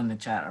of people in the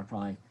chat are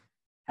probably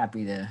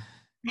happy to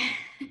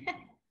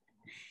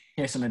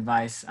hear some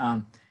advice.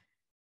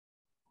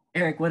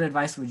 Eric, what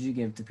advice would you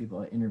give to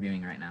people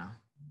interviewing right now?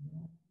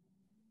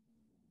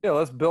 Yeah,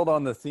 let's build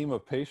on the theme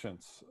of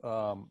patience.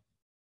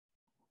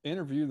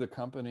 Interview the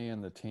company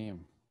and the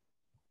team.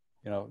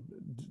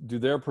 Do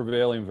their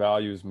prevailing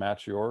values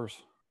match yours?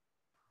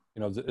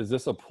 Is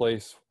this a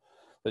place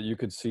that you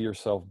could see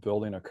yourself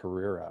building a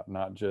career at,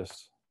 not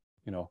just,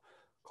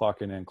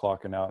 clocking in,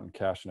 clocking out, and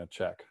cashing a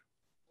check?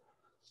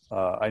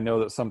 I know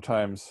that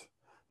sometimes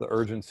the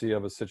urgency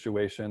of a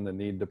situation, the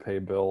need to pay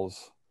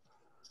bills,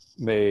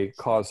 may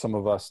cause some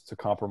of us to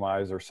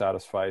compromise or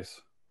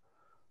satisfice,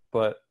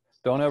 but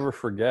don't ever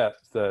forget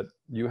that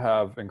you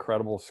have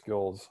incredible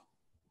skills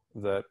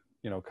that,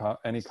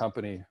 any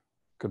company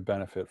could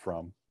benefit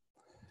from.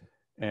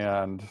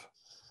 And,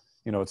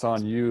 it's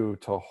on you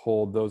to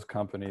hold those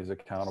companies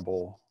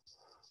accountable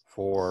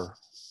for,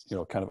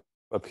 kind of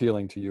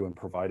appealing to you and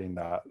providing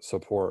that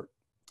support.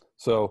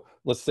 So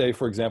let's say,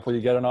 for example,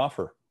 you get an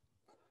offer.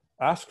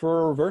 Ask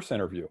for a reverse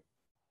interview.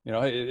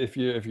 If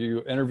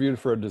you interviewed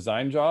for a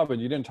design job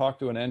and you didn't talk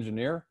to an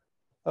engineer,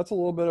 that's a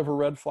little bit of a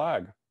red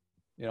flag.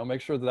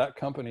 Make sure that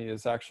company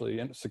is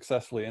actually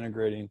successfully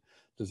integrating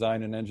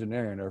design and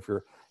engineering. Or if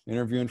you're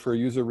interviewing for a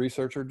user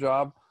researcher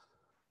job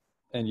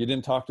and you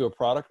didn't talk to a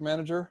product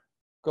manager,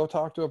 go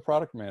talk to a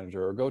product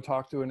manager or go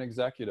talk to an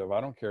executive.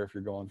 I don't care if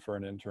you're going for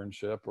an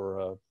internship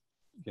or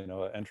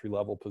an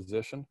entry-level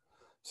position.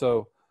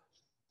 So,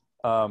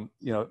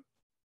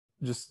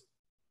 just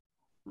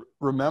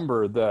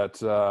remember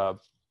that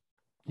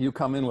you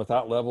come in with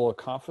that level of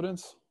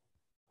confidence,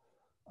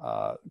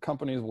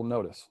 companies will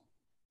notice.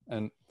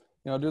 And,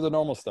 do the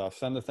normal stuff,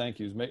 send the thank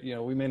yous.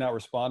 We may not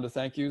respond to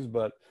thank yous,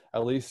 but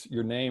at least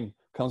your name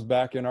comes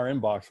back in our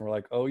inbox and we're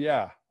like, oh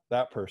yeah,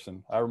 that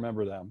person, I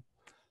remember them.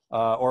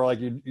 Or like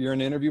you're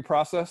in an interview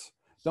process,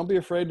 don't be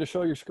afraid to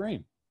show your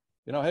screen.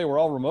 Hey, we're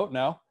all remote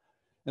now.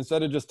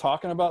 Instead of just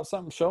talking about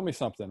something, show me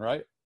something,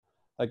 right?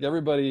 Like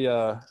everybody,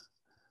 I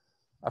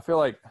feel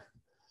like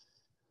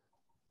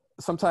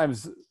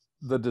sometimes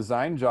the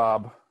design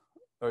job,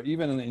 or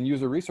even in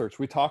user research,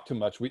 we talk too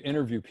much, we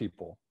interview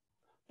people,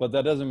 but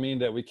that doesn't mean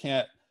that we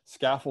can't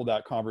scaffold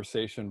that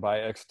conversation by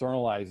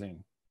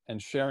externalizing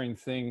and sharing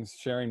things,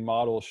 sharing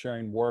models,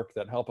 sharing work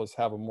that help us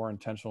have a more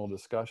intentional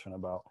discussion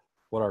about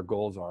what our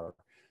goals are.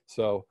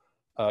 So,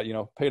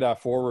 pay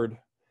that forward,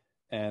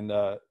 and,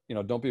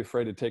 don't be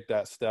afraid to take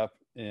that step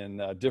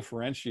in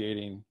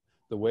differentiating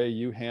the way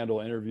you handle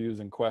interviews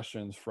and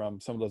questions from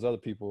some of those other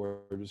people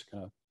who are just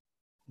going to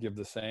give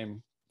the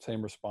same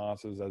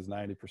responses as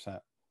 90%.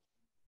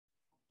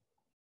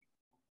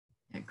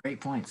 Yeah,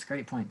 great points.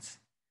 Great points.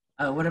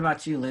 What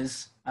about you,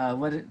 Liz?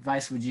 What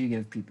advice would you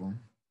give people?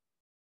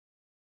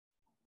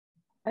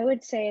 I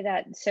would say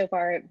that so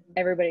far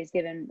everybody's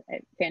given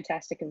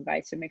fantastic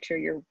advice, so make sure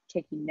you're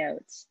taking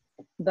notes,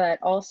 but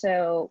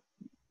also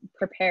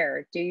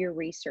prepare, do your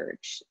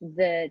research.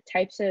 The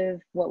types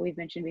of what we've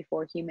mentioned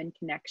before, human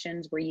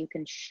connections, where you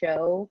can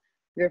show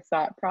your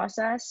thought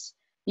process.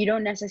 You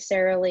don't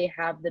necessarily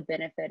have the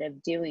benefit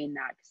of doing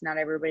that because not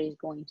everybody's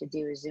going to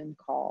do a Zoom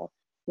call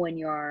when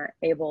you're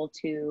able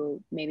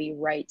to maybe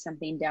write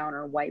something down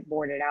or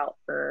whiteboard it out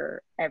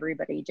for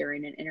everybody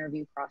during an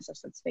interview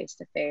process that's face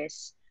to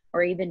face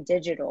or even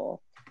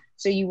digital.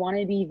 So you want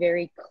to be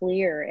very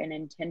clear and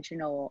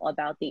intentional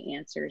about the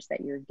answers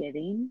that you're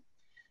giving.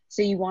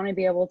 So you want to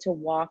be able to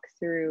walk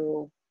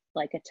through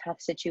like a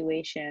tough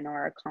situation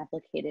or a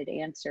complicated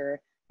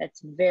answer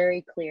that's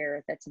very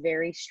clear, that's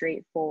very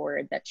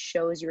straightforward, that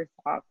shows your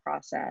thought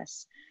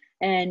process.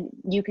 And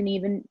you can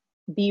even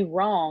be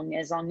wrong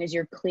as long as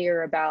you're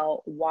clear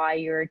about why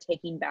you're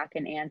taking back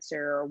an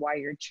answer or why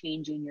you're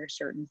changing your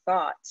certain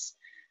thoughts.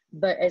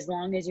 But as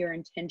long as you're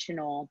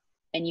intentional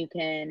and you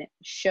can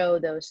show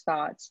those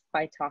thoughts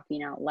by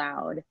talking out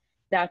loud,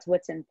 that's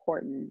what's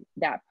important,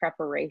 that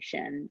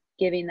preparation,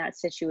 giving that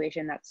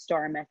situation, that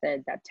STAR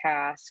method, that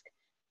task,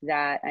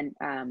 that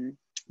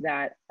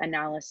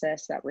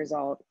analysis, that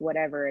result,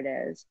 whatever it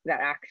is, that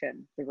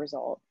action, the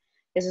result,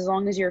 is as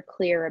long as you're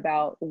clear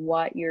about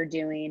what you're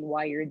doing,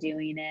 why you're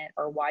doing it,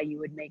 or why you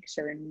would make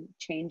certain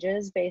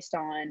changes based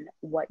on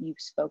what you've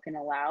spoken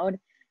aloud.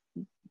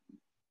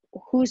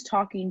 Who's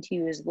talking to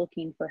you is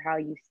looking for how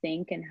you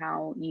think and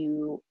how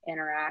you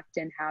interact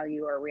and how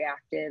you are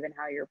reactive and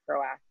how you're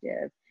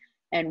proactive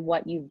and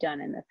what you've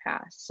done in the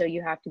past. So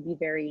you have to be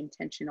very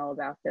intentional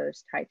about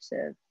those types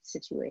of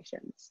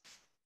situations.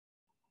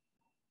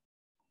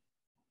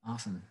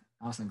 Awesome.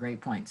 Awesome.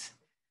 Great points.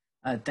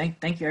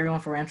 Thank you everyone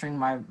for answering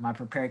my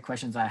prepared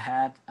questions I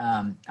had.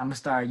 I'm gonna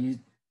start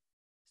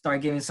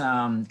giving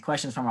some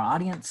questions from our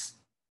audience.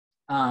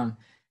 And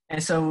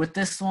so with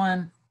this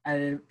one,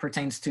 it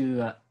pertains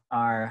to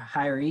our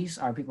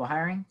hirees, our people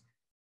hiring.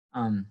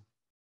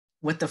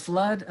 With the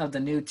flood of the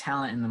new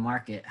talent in the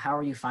market, how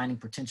are you finding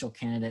potential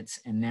candidates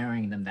and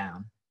narrowing them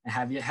down?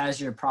 And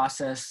has your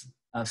process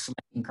of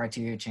selecting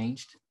criteria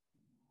changed?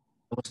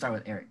 We'll start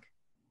with Eric.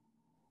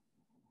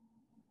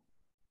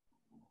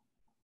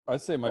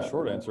 I'd say my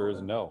short answer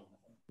is no.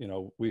 You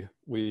know,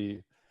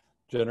 we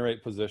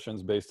generate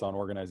positions based on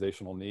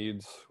organizational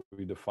needs.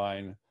 We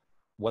define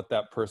what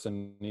that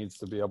person needs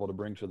to be able to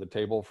bring to the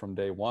table from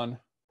day one,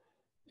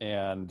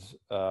 and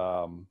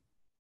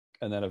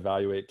then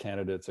evaluate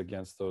candidates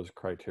against those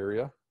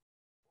criteria.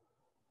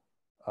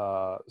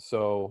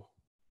 So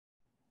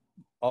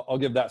I'll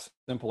give that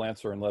simple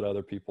answer and let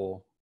other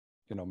people,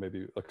 you know,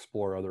 maybe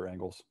explore other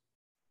angles.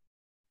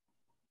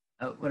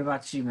 What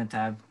about you,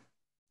 Matab?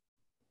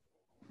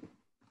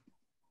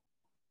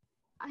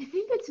 I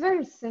think it's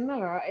very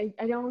similar.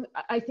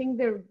 I think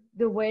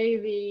the way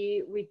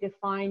we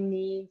define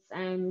needs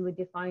and we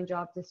define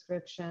job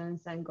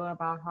descriptions and go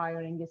about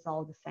hiring is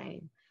all the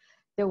same.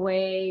 The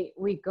way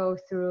we go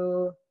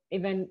through,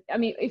 even, I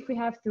mean, if we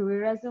have 3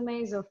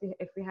 resumes or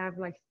if we have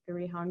like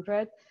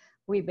 300,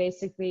 we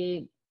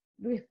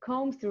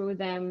comb through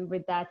them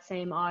with that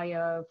same eye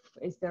of,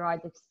 is the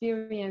right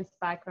experience,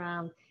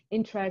 background,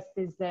 interest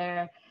is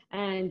there,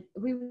 and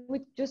we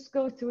would just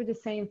go through the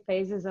same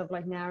phases of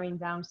like narrowing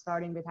down,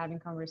 starting with having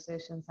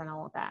conversations and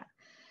all of that.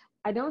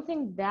 I don't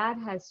think that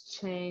has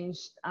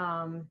changed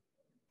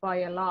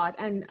by a lot.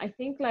 And I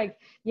think like,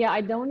 yeah,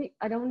 I don't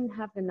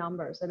have the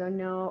numbers. I don't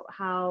know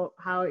how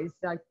is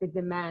like the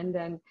demand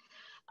and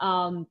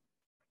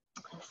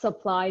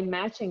supply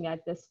matching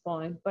at this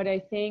point. But I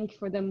think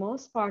for the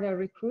most part, our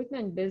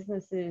recruitment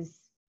business is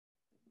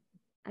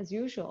as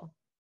usual.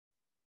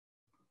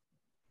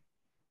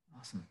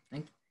 Awesome.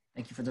 Thank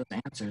you for those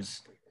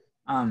answers.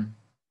 I'll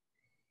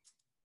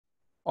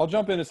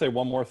jump in and say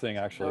one more thing,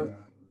 actually.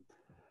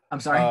 I'm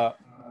sorry?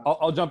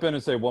 I'll jump in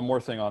and say one more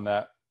thing on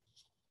that.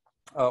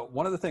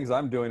 One of the things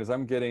I'm doing is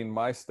I'm getting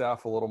my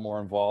staff a little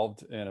more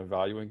involved in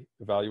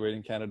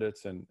evaluating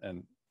candidates and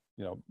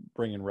you know,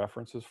 bringing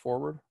references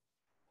forward.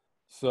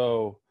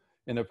 So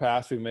in the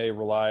past, we may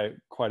rely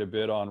quite a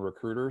bit on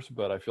recruiters,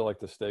 but I feel like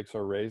the stakes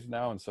are raised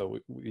now. And so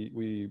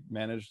we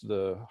manage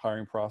the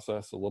hiring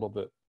process a little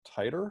bit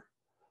tighter.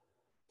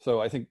 So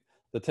I think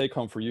the take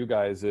home for you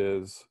guys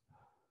is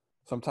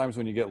sometimes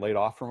when you get laid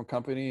off from a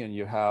company and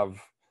you have,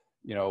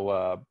 you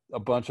know, a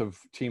bunch of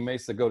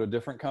teammates that go to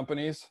different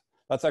companies,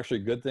 that's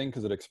actually a good thing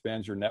because it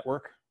expands your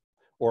network.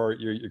 Or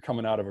you're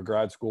coming out of a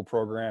grad school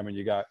program and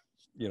you got,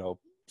 you know,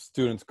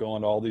 students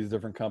going to all these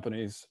different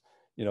companies.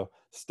 You know,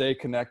 stay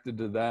connected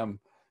to them,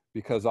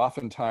 because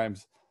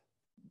oftentimes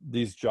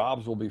these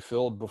jobs will be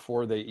filled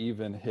before they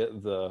even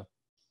hit the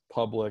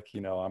public,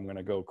 you know, I'm going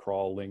to go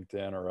crawl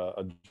LinkedIn or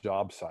a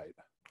job site.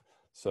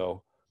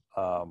 So,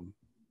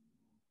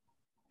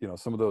 you know,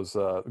 some of those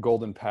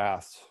golden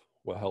paths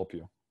will help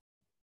you.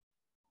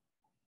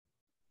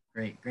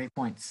 Great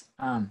points.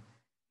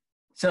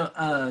 So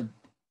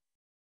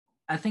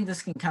I think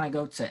this can kind of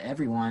go to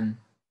everyone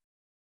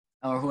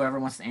or whoever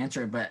wants to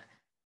answer it, but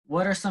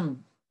what are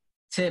some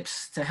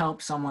tips to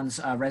help someone's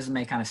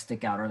resume kind of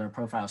stick out or their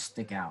profile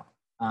stick out?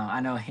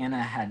 I know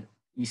Hannah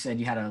you said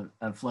you had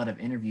a flood of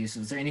interviews.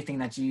 Was there anything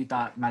that you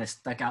thought might have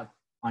stuck out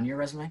on your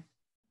resume?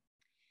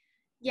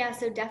 Yeah,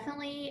 so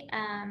definitely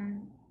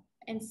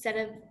instead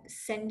of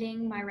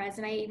sending my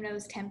resume, even though it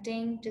was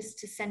tempting just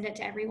to send it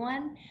to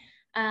everyone,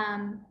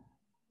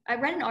 I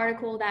read an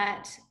article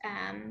that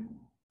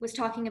was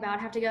talking about,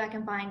 I have to go back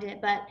and find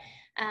it, but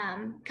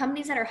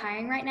companies that are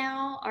hiring right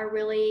now are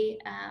really,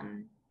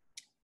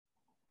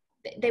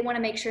 they want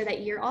to make sure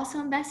that you're also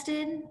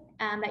invested,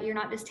 that you're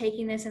not just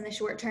taking this in the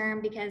short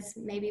term because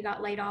maybe you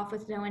got laid off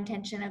with no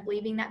intention of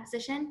leaving that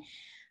position.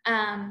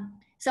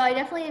 So I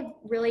definitely have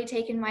really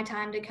taken my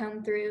time to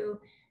comb through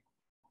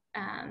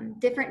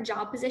different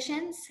job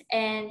positions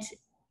and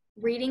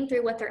reading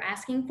through what they're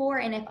asking for,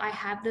 and if I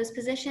have those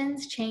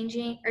positions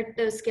changing or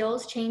those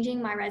skills,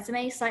 changing my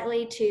resume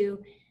slightly to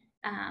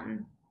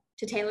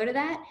tailor to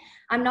that.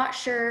 I'm not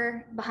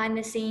sure behind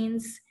the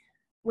scenes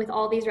with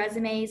all these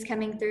resumes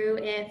coming through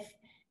if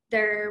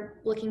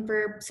they're looking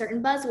for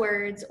certain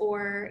buzzwords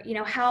or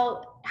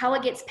how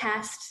it gets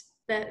past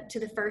to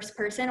the first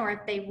person, or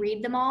if they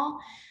read them all.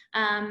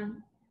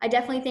 I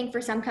definitely think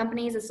for some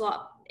companies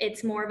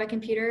it's more of a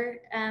computer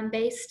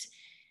based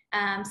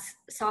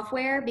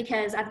software,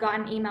 because I've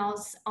gotten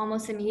emails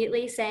almost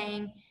immediately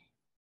saying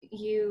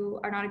you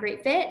are not a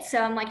great fit. So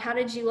I'm like, how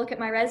did you look at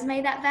my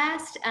resume that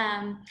fast?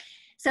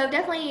 So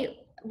definitely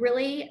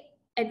really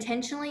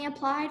intentionally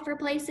applied for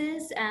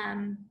places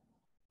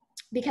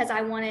because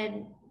I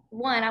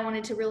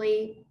wanted to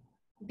really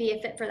be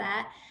a fit for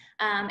that.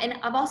 And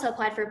I've also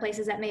applied for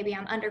places that maybe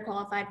I'm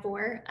underqualified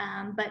for,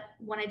 but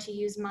wanted to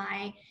use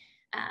my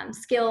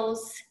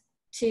skills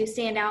to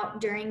stand out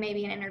during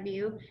maybe an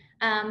interview.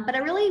 But I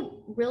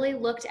really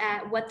looked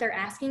at what they're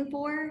asking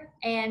for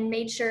and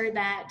made sure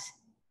that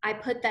I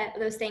put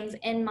those things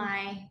in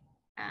my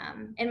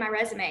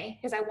resume,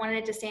 because I wanted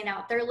it to stand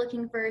out. They're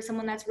looking for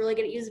someone that's really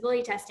good at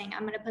usability testing.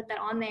 I'm going to put that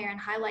on there and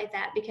highlight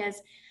that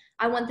because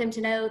I want them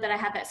to know that I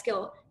have that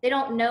skill. They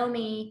don't know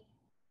me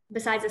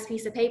besides this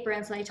piece of paper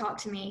until they talk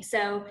to me.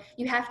 So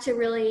you have to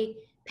really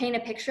paint a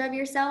picture of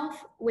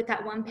yourself with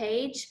that one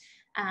page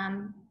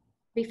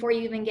before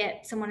you even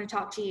get someone to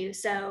talk to you.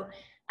 So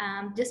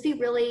just be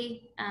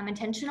really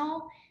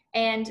intentional.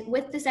 And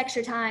with this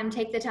extra time,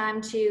 take the time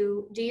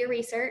to do your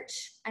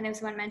research. I know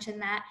someone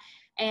mentioned that.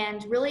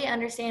 And really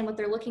understand what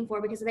they're looking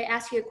for, because if they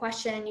ask you a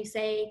question and you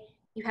say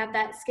you have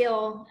that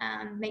skill,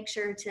 make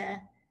sure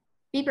to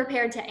be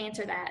prepared to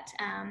answer that.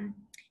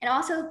 And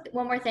also,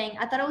 one more thing,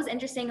 I thought it was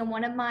interesting in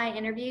one of my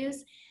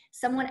interviews,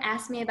 someone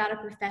asked me about a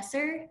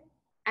professor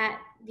at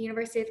the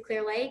University of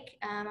Clear Lake.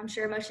 I'm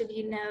sure most of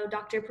you know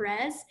Dr.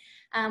 Perez,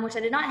 which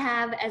I did not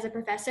have as a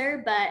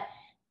professor, but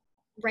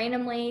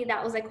randomly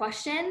that was a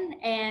question,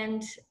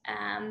 and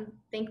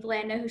thankfully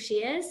I know who she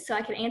is so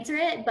I could answer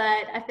it.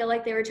 But I feel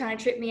like they were trying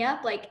to trip me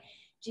up, like,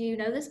 do you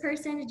know this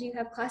person? Did you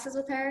have classes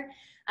with her?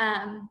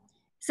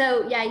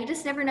 So yeah, you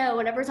just never know.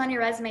 Whatever's on your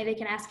resume, they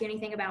can ask you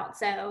anything about.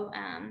 So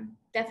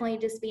definitely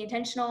just be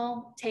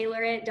intentional,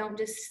 tailor it. Don't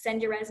just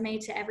send your resume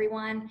to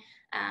everyone,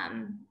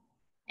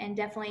 and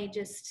definitely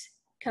just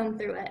comb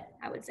through it,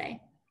 I would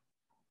say.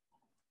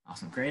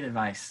 Awesome, great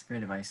advice.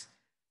 Great advice.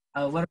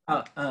 What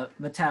about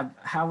Matab?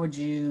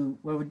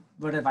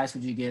 What advice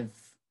would you give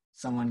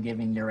someone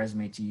giving their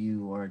resume to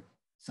you or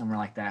somewhere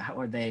like that? How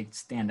would they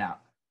stand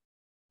out?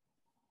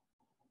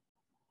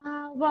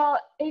 Well,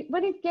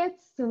 when it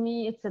gets to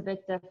me, it's a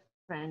bit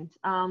different.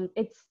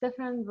 It's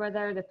different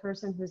whether the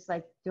person who's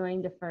like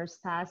doing the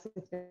first task,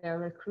 if they're a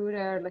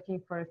recruiter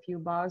looking for a few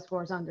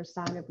buzzwords,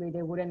 understandably,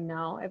 they wouldn't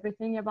know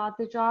everything about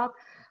the job.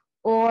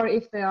 Or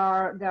if they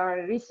are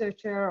a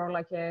researcher or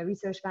like a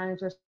research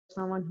manager,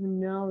 someone who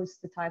knows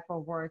the type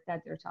of work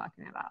that they're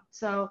talking about.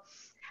 So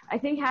I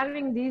think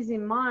having these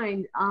in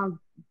mind,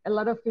 a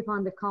lot of people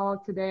on the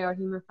call today are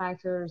human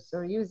factors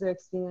or user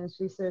experience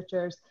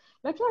researchers.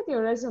 Look at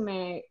your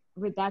resume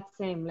with that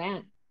same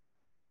lens.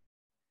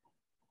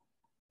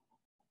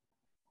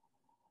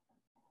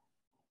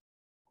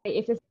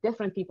 If it's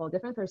different people,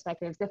 different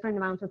perspectives, different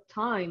amount of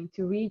time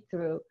to read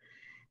through,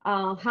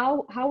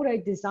 how would I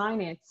design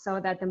it so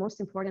that the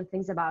most important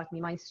things about me,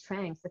 my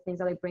strengths, the things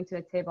that I bring to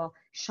the table,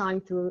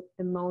 shine through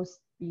the most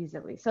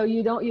easily? So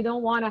you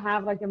don't want to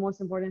have like the most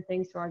important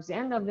things towards the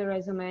end of the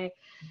resume.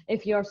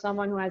 If you're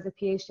someone who has a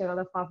PhD, a lot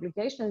of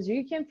publications,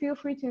 you can feel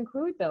free to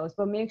include those,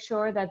 but make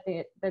sure that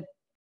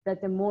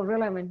the more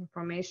relevant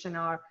information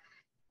are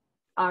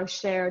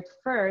shared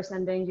first,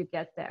 and then you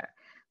get there.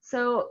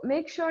 So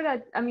make sure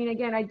that, I mean,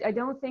 again, I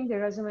don't think the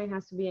resume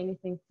has to be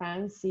anything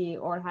fancy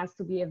or has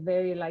to be a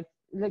very like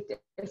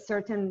a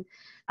certain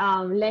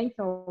length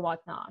or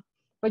whatnot,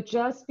 but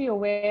just be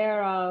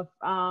aware of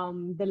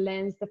the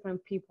lens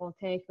different people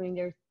take when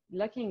they're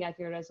looking at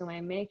your resume.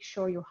 Make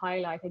sure you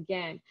highlight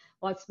again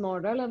what's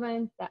more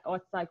relevant,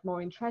 what's like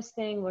more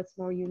interesting, what's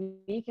more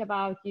unique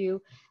about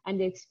you, and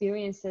the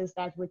experiences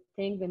that would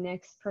think the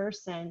next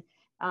person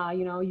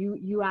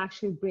you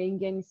actually bring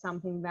in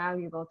something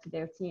valuable to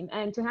their team.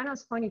 And to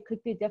Hannah's point, it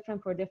could be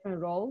different for different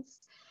roles.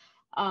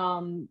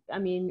 I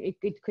mean,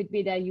 it could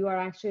be that you are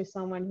actually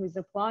someone who's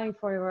applying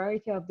for a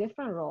variety of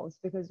different roles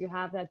because you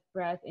have that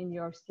breadth in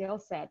your skill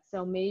set.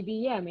 So maybe,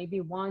 yeah,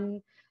 maybe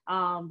one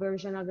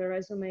version of the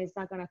resume is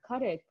not going to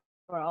cut it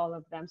for all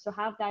of them. So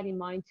have that in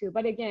mind too.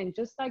 But again,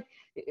 just like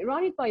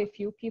run it by a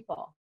few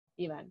people.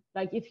 Even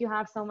like if you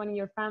have someone in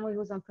your family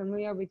who's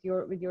unfamiliar with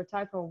your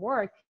type of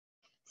work,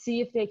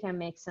 see if they can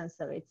make sense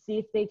of it. See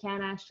if they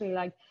can actually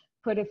like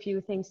put a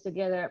few things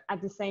together.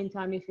 At the same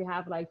time, if you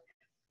have like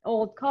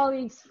old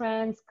colleagues,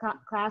 friends,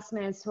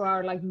 classmates who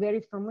are like very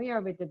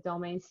familiar with the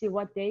domain, see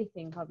what they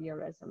think of your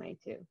resume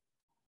too.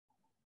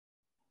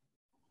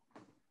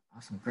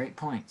 Awesome, great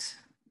points.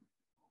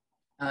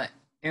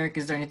 Eric,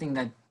 is there anything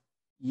that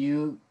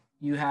you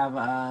have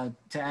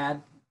to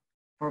add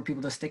for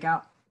people to stick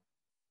out?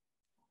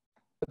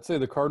 I'd say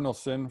the cardinal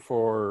sin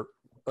for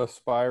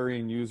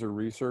aspiring user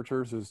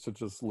researchers is to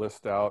just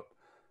list out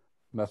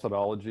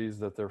methodologies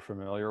that they're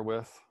familiar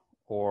with,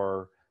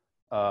 or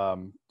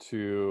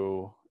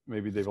to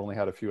maybe they've only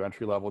had a few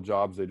entry-level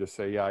jobs. They just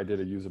say, yeah, I did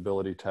a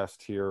usability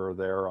test here or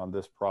there on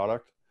this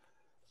product.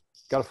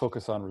 Got to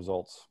focus on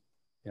results.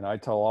 You know, I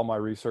tell all my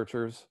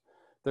researchers,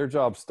 their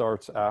job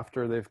starts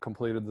after they've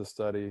completed the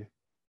study,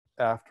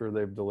 after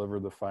they've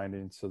delivered the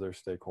findings to their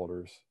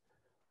stakeholders.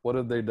 What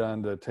have they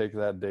done to take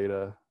that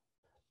data,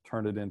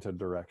 turn it into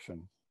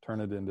direction,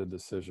 turn it into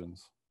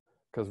decisions?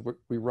 Because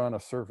we run a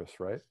service,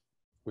 right?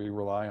 We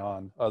rely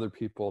on other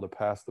people to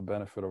pass the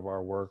benefit of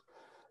our work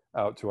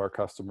out to our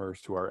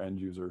customers, to our end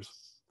users.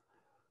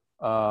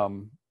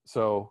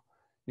 So,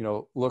 you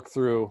know, look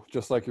through,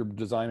 just like you're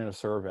designing a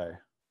survey,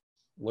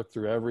 look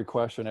through every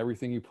question,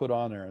 everything you put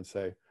on there and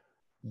say,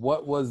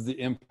 what was the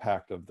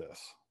impact of this?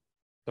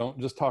 Don't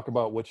just talk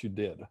about what you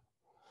did.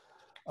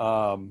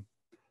 And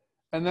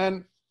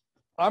then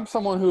I'm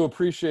someone who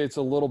appreciates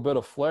a little bit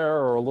of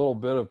flair or a little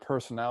bit of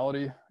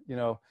personality. You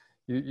know,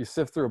 you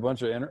sift through a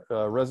bunch of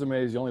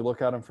resumes, you only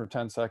look at them for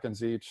 10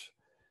 seconds each.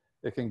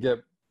 It can get,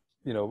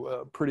 you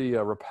know, pretty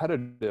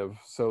repetitive.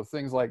 So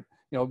things like,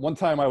 you know, one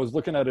time I was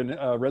looking at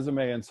a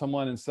resume and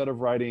someone, instead of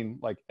writing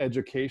like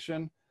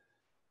education,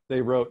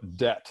 they wrote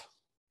debt.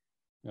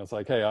 You know, it's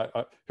like, hey,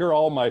 here are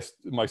all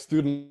my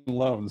student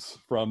loans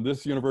from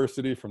this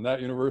university, from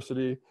that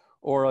university.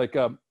 Or like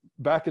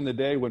back in the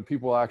day when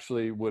people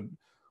actually would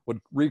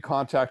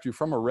recontact you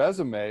from a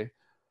resume,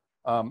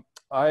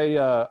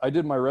 I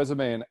did my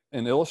resume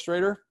in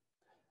Illustrator,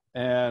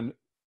 and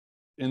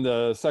in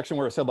the section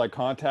where it said like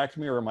contact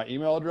me or my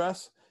email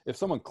address, if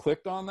someone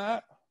clicked on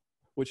that,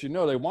 which you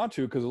know they want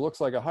to because it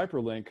looks like a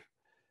hyperlink,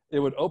 it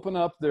would open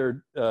up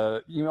their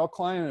email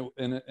client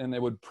and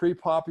it would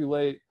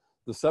pre-populate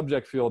the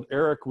subject field,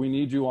 Eric, we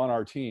need you on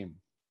our team,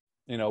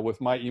 you know,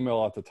 with my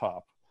email at the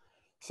top.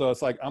 So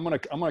it's like, I'm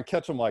gonna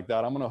catch them like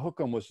that. I'm gonna hook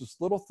them with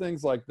just little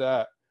things like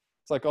that.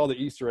 It's like all the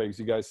Easter eggs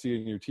you guys see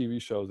in your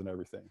TV shows and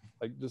everything.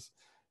 Like just,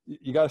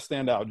 you got to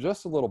stand out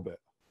just a little bit.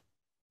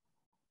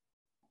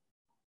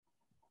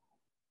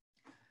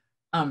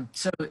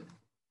 So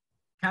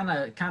kind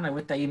of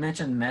with that, you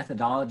mentioned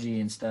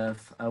methodology and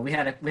stuff. We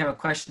have a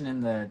question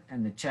in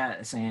the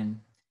chat saying,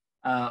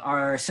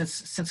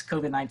 since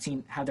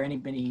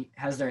COVID-19,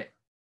 has there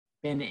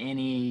been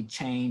any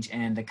change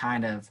in the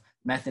kind of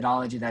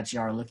methodology that you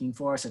are looking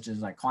for, such as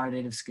like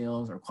quantitative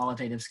skills or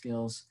qualitative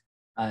skills?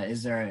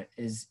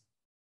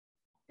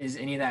 Is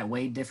any of that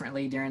weighed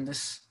differently during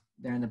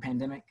the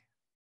pandemic?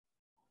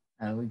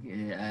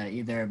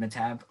 Either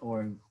Metab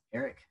or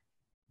Eric.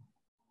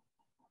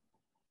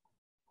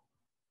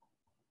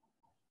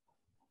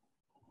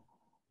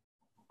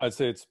 I'd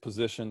say it's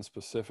position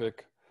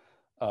specific,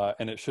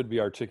 and it should be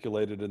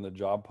articulated in the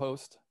job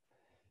post.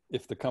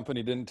 If the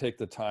company didn't take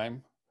the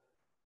time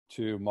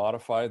to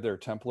modify their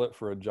template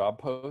for a job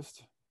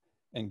post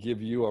and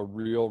give you a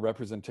real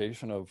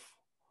representation of,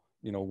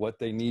 you know, what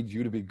they need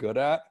you to be good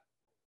at,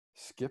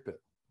 skip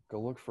it. Go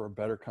look for a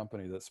better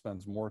company that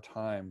spends more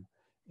time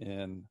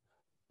in,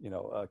 you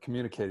know,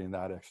 communicating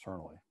that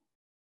externally.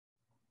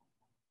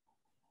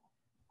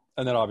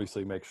 And then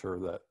obviously make sure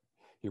that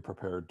you're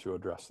prepared to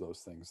address those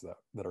things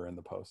that are in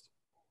the post.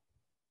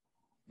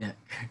 Yeah,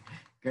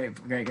 great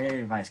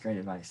advice. Great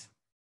advice.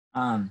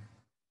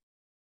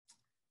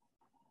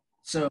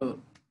 So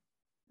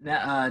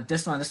that,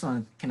 this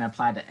one can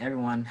apply to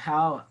everyone.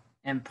 How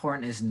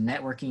important is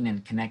networking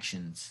and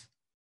connections?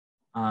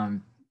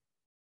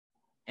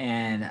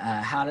 And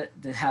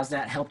how's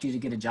that helped you to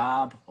get a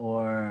job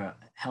or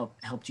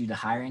helped you to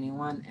hire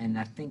anyone? And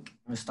I think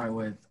I'm gonna start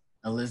with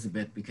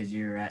Elizabeth, because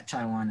you're at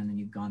Chaiwan and then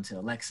you've gone to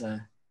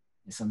Alexa.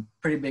 There's some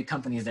pretty big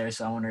companies there,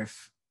 so I wonder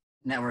if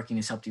networking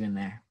has helped you in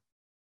there.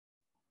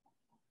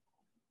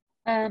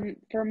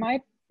 For my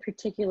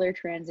particular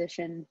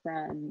transition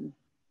from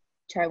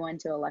Chaiwan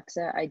to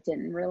Alexa, I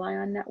didn't rely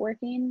on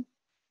networking.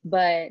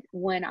 But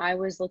when I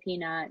was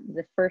looking at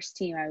the first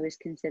team I was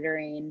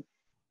considering,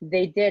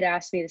 they did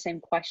ask me the same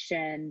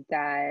question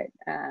that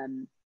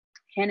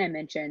Hannah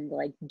mentioned,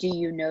 like, do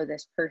you know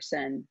this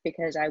person?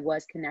 Because I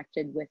was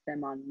connected with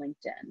them on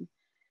LinkedIn.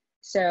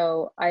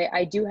 So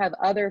I do have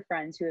other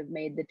friends who have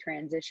made the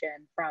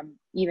transition from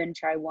even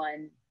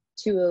Chaiwan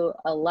to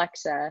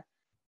Alexa,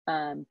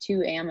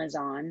 to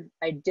Amazon.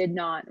 I did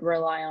not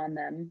rely on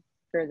them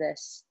for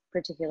this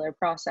particular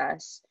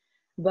process,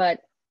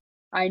 but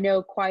I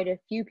know quite a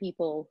few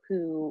people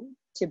who,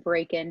 to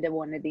break into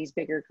one of these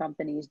bigger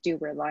companies, do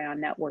rely on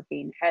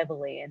networking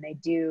heavily, and they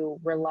do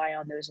rely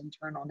on those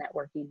internal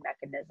networking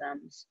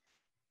mechanisms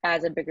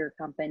as a bigger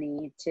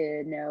company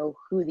to know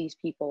who these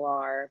people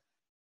are,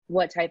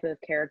 what type of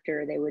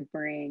character they would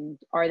bring,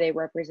 are they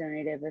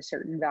representative of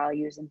certain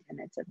values and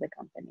tenets of the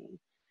company.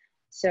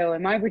 So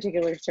in my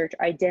particular search,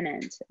 I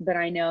didn't, but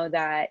I know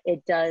that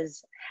it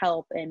does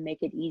help and make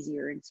it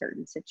easier in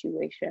certain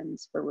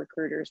situations for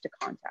recruiters to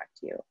contact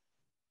you.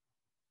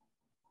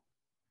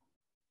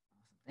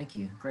 Thank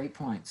you. Great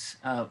points.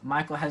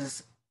 Michael,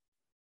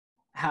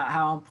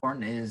 how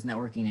important is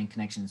networking and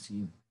connections to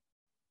you?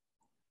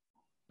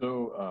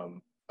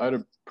 So I had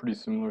a pretty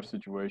similar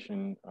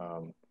situation.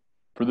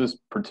 For this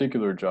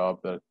particular job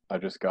that I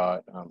just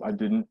got, I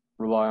didn't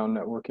rely on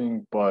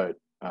networking, but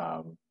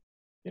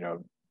you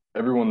know,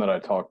 everyone that I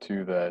talked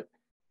to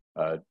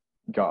that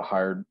got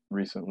hired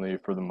recently,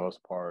 for the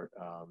most part,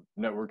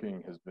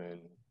 networking has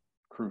been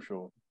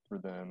crucial for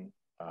them,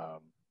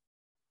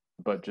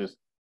 but just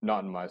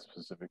not in my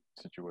specific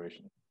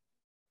situation.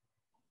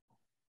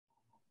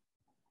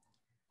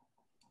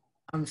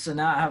 So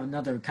now I have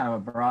another kind of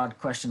a broad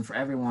question for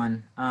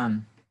everyone.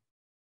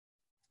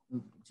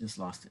 Just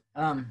lost it.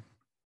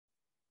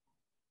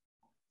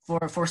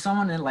 For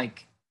someone that,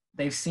 like,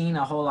 they've seen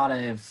a whole lot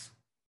of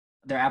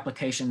their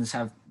applications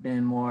have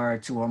been more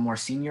to a more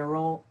senior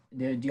role,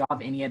 do you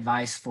have any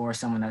advice for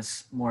someone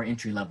that's more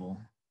entry level?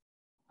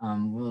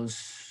 We'll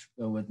just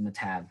go with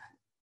Matab.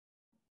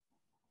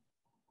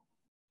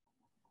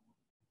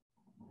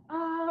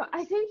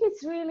 I think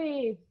it's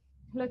really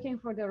looking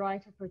for the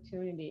right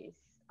opportunities.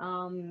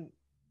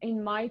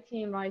 In my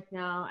team right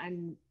now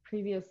and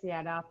previously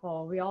at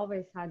Apple, we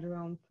always had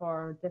room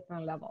for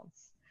different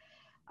levels.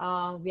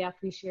 We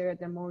appreciated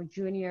the more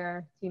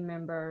junior team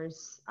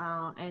members,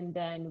 and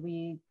then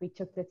we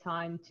took the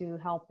time to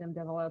help them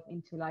develop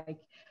into like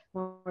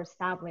more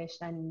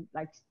established and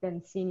like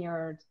then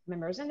senior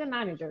members and the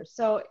managers.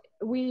 So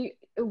we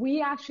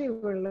actually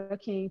were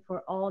looking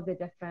for all the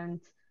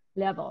different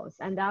levels,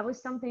 and that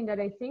was something that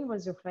I think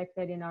was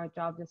reflected in our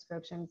job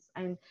descriptions.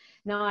 And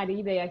now at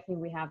eBay, I think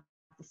we have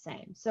the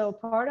same. So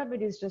part of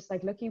it is just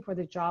like looking for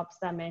the jobs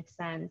that make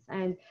sense.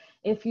 And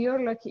if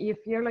you're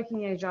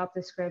looking at a job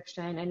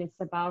description and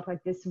it's about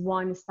like this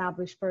one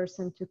established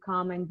person to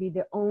come and be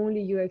the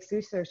only UX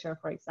researcher,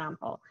 for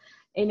example,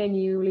 in a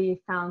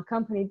newly found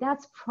company,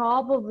 that's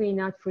probably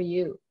not for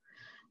you.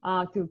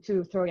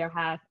 To throw your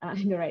hat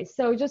in the race.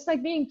 So just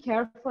like being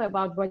careful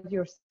about what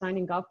you're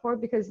signing up for,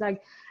 because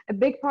like a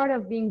big part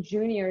of being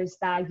junior is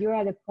that you're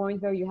at a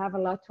point where you have a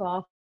lot to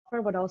offer,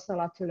 but also a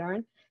lot to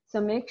learn. So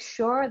make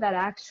sure that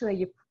actually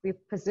you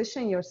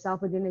position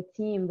yourself within a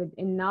team with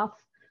enough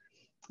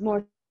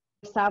more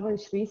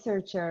established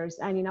researchers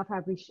and enough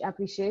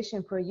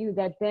appreciation for you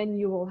that then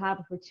you will have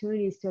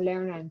opportunities to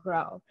learn and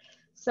grow.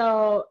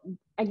 So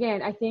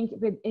again, I think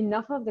with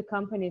enough of the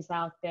companies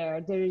out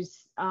there, there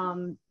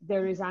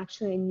is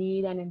actually a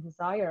need and a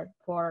desire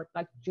for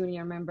like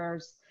junior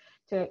members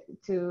to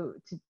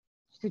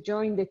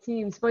join the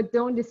teams, but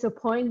don't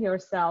disappoint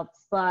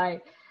yourselves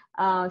by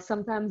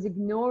sometimes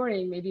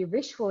ignoring maybe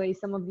visually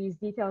some of these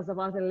details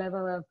about the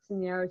level of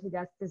seniority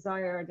that's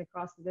desired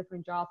across the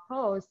different job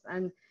posts,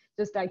 and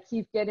just like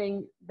keep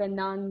getting the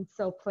non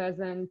so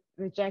pleasant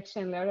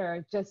rejection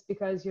letter just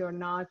because you're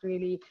not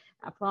really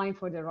applying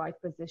for the right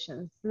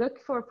positions. Look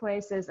for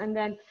places, and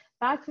then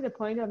back to the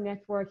point of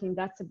networking,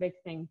 that's a big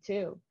thing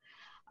too.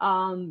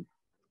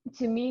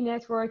 To me,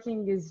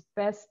 networking is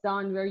best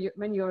done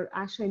when you're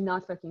actually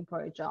not looking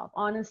for a job.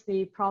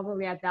 Honestly,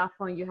 probably at that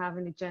point you have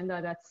an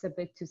agenda that's a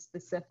bit too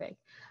specific,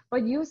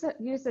 but use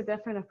the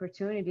different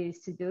opportunities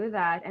to do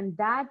that. And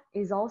that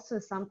is also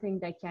something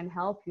that can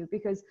help you,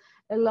 because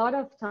a lot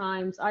of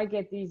times I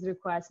get these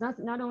requests,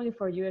 not only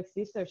for UX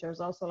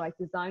researchers, also like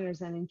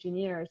designers and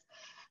engineers.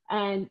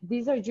 And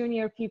these are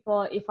junior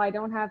people. If I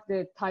don't have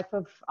the type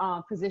of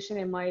position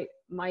in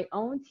my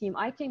own team,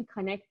 I can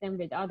connect them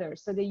with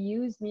others. So they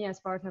use me as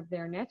part of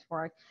their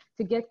network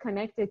to get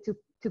connected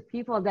to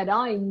people that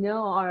I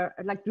know are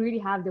like really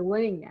have the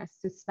willingness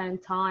to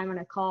spend time on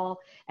a call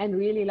and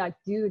really like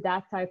do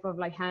that type of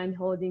like hand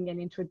holding and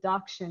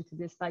introduction to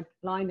this like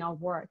line of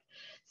work.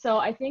 So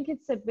I think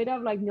it's a bit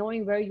of like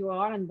knowing where you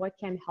are and what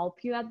can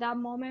help you at that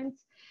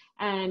moment.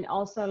 And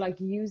also like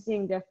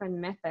using different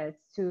methods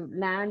to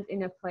land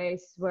in a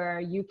place where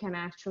you can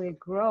actually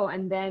grow.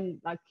 And then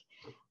like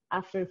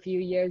after a few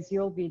years,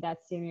 you'll be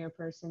that senior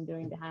person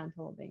doing the hand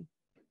holding.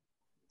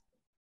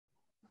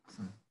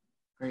 Awesome.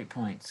 Great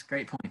points.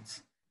 Great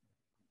points.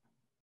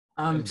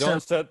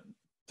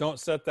 Don't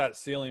set that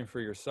ceiling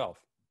for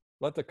yourself.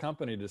 Let the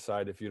company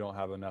decide if you don't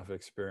have enough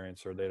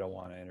experience or they don't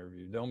want to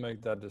interview. Don't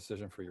make that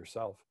decision for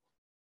yourself.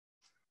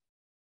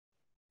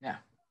 Yeah.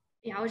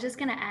 Yeah, I was just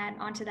going to add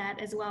on to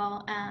that as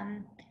well.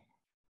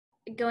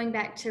 Going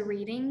back to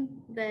reading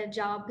the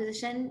job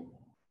position,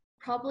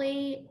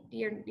 probably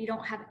you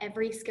don't have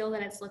every skill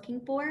that it's looking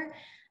for.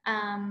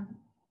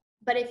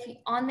 But if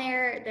on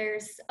there,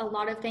 there's a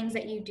lot of things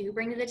that you do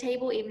bring to the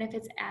table, even if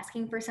it's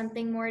asking for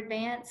something more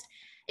advanced.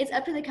 It's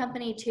up to the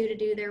company too to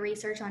do their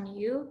research on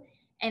you.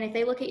 And if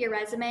they look at your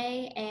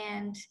resume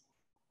and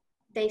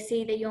they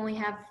see that you only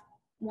have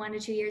 1 to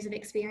 2 years of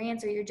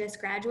experience or you're just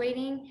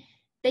graduating,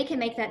 they can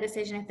make that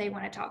decision if they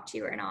want to talk to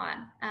you or not.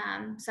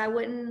 So I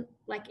wouldn't,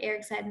 like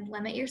Eric said,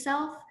 limit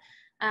yourself,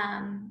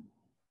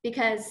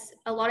 because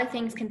a lot of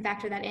things can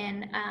factor that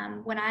in.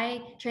 When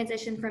I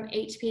transitioned from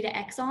HP to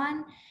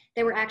Exxon,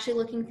 they were actually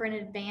looking for an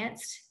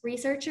advanced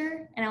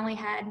researcher, and I only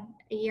had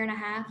 1.5 years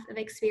of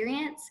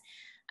experience.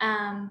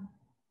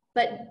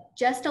 But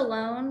just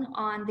alone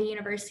on the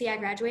university I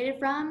graduated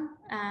from,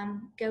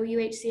 go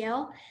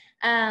UHCL,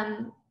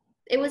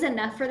 it was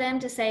enough for them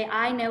to say,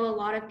 I know a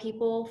lot of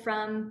people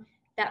from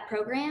that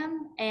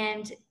program,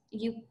 and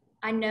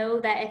I know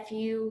that if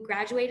you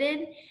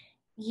graduated,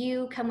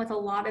 you come with a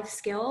lot of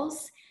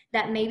skills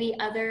that maybe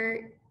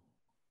other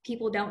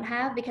people don't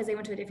have because they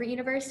went to a different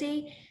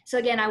university. So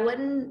again, I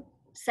wouldn't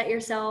set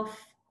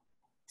yourself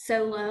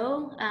so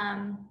low.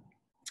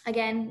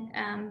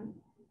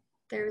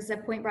 There's a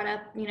point brought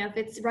up, if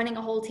it's running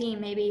a whole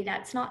team, maybe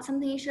that's not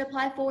something you should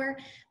apply for.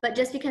 But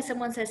just because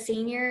someone says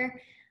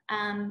senior,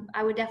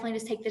 I would definitely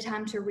just take the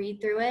time to read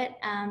through it,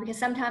 because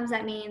sometimes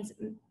that means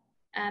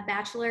a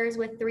bachelor's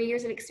with 3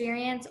 years of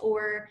experience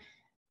or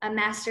a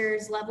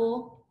master's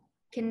level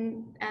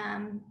can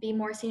be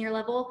more senior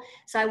level.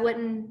 So I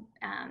wouldn't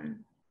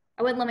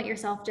limit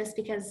yourself just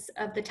because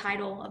of the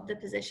title of the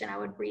position. I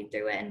would read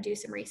through it and do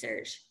some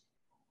research.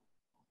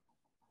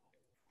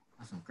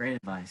 Awesome, great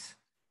advice.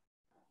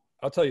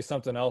 I'll tell you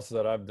something else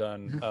that I've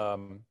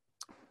done.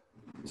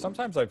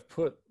 Sometimes I've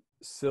put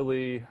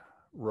silly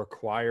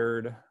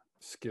required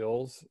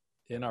skills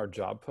in our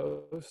job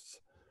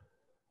posts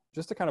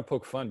just to kind of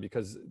poke fun,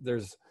 because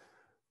there's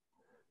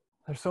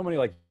so many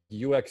like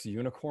UX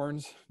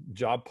unicorns,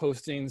 job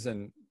postings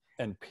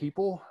and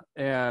people.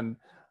 And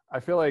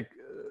I feel like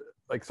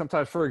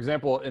sometimes, for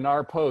example, in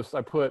our post,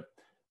 I put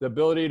the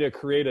ability to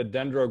create a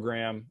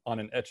dendrogram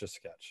on an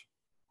Etch-a-Sketch.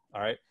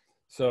 All right.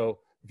 So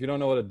if you don't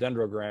know what a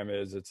dendrogram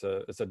is, it's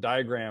a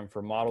diagram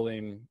for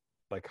modeling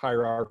like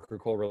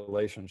hierarchical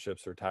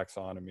relationships or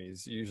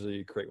taxonomies. Usually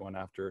you create one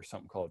after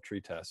something called a tree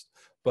test.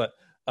 But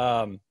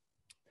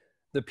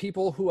the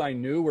people who I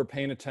knew were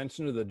paying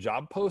attention to the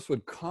job post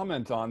would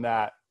comment on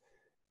that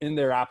in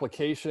their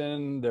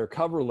application, their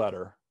cover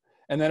letter.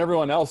 And then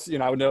everyone else,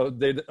 I would know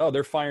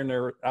they're firing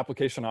their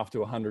application off to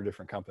 100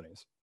 different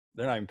companies.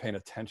 They're not even paying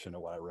attention to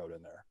what I wrote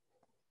in there.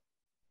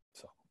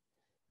 So,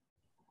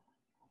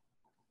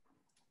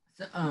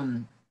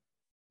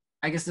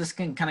 I guess this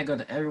can kind of go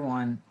to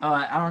everyone.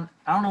 I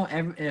don't know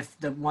if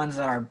the ones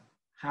that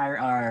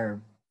are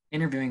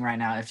interviewing right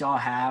now, if y'all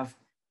have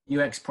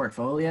UX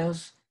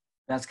portfolios.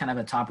 That's kind of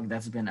a topic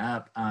that's been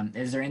up.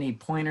 Is there any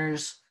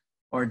pointers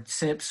or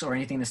tips or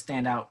anything to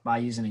stand out by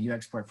using a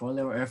UX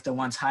portfolio? Or if the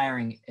ones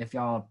hiring, if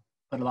y'all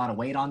put a lot of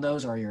weight on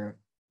those, or you're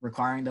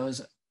requiring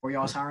those for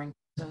y'all's hiring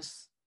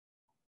process?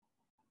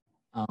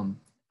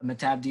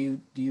 Matab, do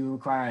you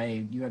require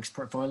a UX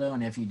portfolio?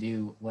 And if you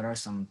do, what are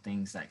some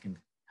things that can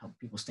help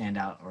people stand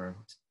out or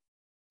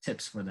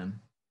tips for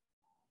them?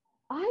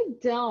 I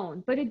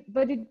don't, but it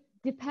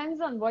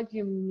depends on what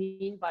you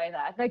mean by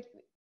that. Like,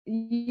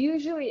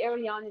 usually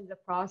early on in the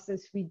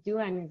process, we do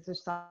an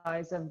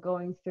exercise of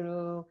going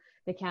through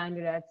the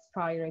candidates'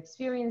 prior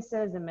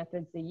experiences, the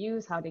methods they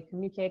use, how they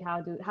communicate,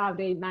 how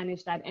they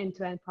manage that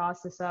end-to-end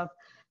process of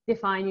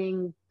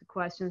defining the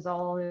questions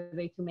all the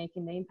way to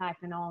making the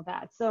impact and all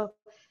that. So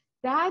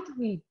that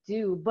we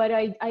do, but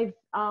I've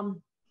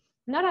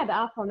not at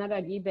Apple, not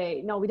at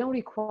eBay. No, we don't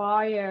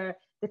require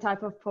the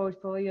type of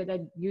portfolio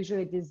that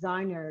usually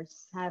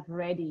designers have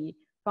ready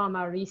from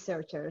our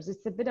researchers.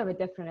 It's a bit of a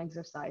different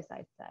exercise,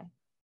 I'd say.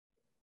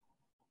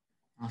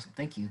 Awesome,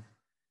 thank you.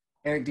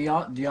 Eric, do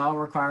y'all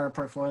require a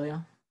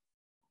portfolio?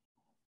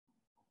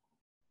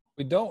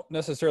 We don't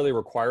necessarily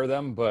require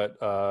them,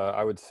 but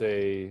I would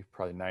say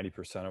probably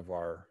 90% of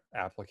our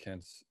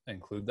applicants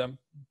include them.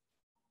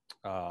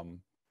 And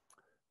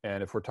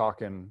if we're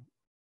talking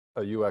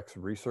a UX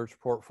research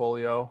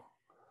portfolio,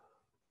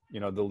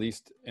 the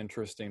least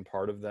interesting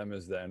part of them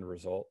is the end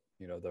result,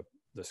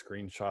 the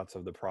screenshots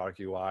of the product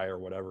UI or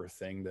whatever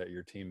thing that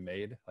your team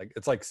made. Like,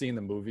 it's like seeing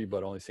the movie,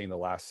 but only seeing the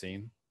last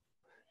scene.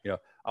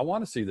 I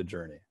want to see the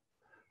journey.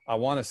 I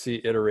want to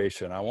see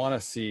iteration. I want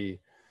to see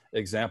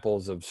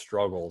examples of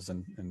struggles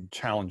and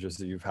challenges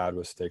that you've had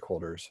with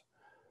stakeholders.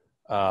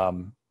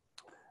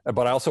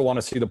 But I also want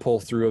to see the pull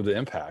through of the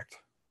impact.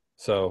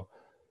 So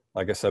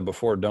like I said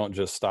before, don't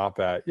just stop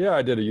at,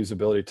 I did a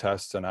usability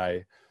test and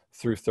I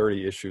threw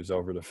 30 issues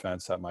over the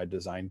fence at my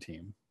design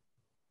team.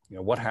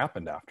 What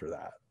happened after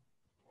that?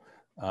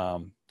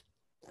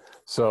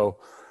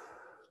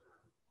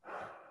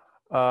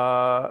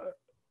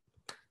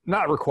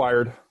 Not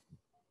required,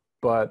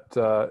 but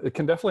it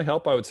can definitely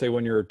help, I would say,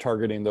 when you're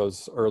targeting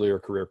those earlier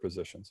career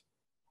positions.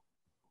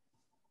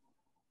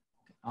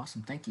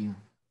 Awesome, thank you.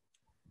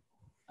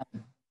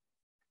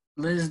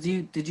 Liz,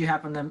 did you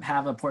happen to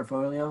have a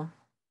portfolio?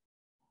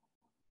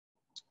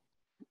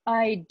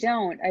 I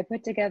don't. I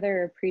put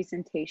together a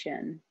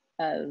presentation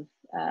of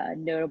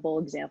notable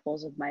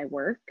examples of my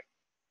work,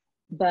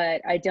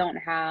 but I don't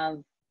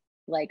have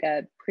like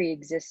a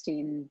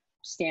pre-existing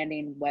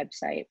standing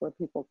website where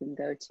people can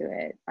go to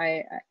it.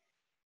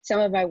 Some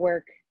of my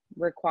work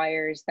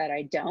requires that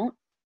I don't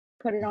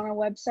put it on a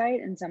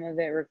website, and some of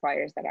it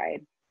requires that I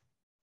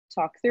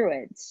talk through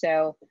it.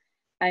 So,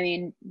 I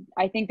mean,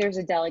 I think there's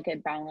a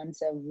delicate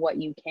balance of what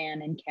you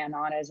can and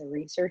cannot as a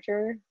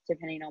researcher,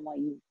 depending on what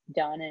you've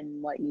done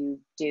and what you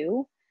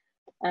do.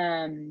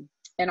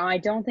 And I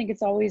don't think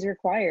it's always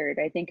required.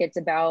 I think it's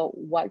about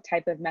what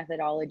type of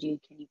methodology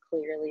can you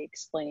clearly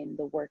explain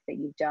the work that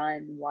you've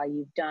done, why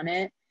you've done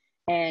it,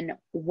 and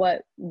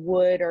what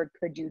would or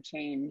could you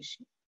change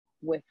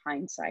with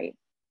hindsight,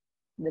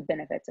 the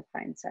benefits of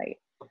hindsight.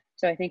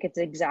 So I think it's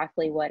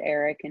exactly what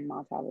Eric and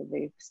Mahtab have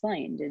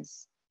explained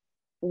is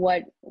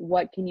what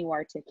can you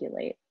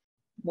articulate?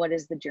 What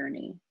is the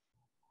journey?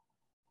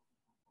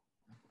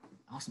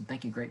 Awesome.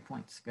 Thank you. Great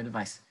points. Good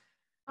advice.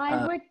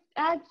 I would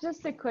add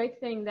just a quick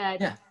thing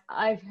that Yeah.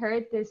 I've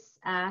heard this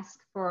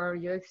asked for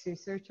UX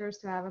researchers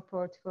to have a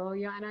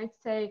portfolio, and I'd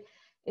say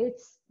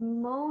it's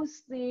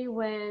mostly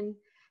when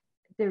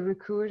the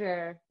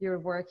recruiter you're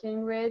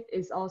working with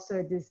is also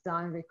a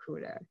design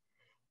recruiter.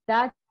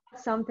 That's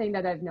something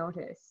that I've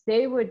noticed.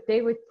 They would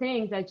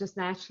think that just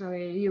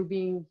naturally, you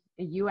being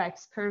a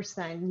UX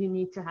person, you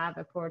need to have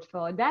a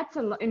portfolio. That's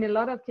in a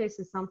lot of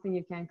cases something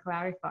you can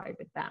clarify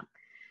with them.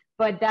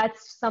 But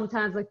that's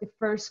sometimes like the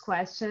first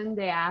question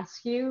they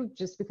ask you,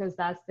 just because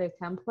that's their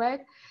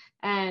template.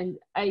 And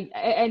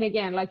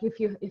again, like if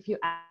you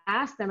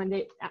ask them and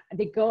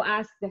they go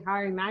ask the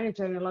hiring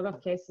manager, in a lot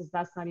of cases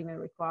that's not even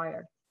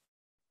required.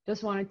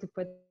 Just wanted to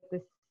put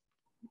this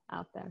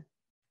out there.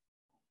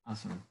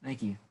 Awesome.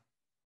 Thank you.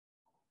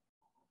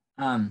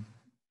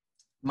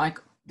 Mike,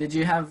 did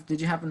you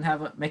happen to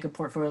have make a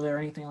portfolio or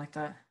anything like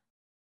that?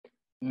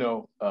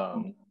 No,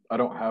 I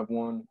don't have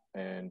one.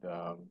 And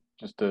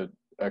just to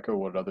echo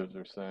what others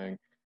are saying,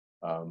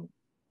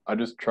 I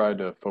just tried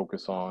to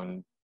focus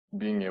on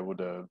being able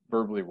to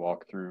verbally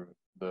walk through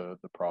the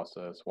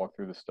process, walk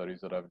through the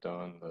studies that I've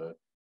done, the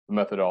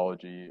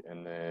methodology,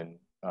 and then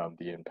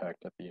the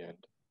impact at the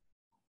end.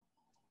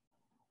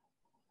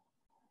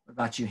 What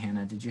about you,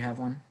 Hannah? Did you have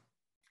one?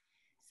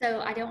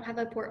 So I don't have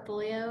a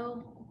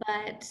portfolio,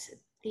 but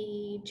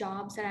the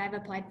jobs that I've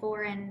applied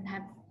for and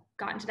have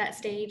gotten to that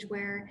stage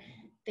where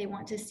they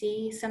want to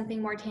see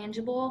something more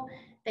tangible,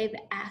 they've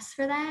asked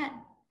for that,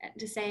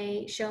 to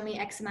say, show me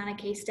X amount of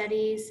case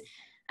studies,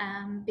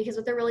 because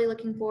what they're really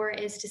looking for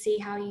is to see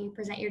how you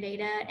present your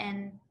data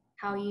and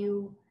how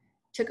you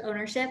took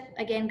ownership.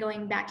 Again,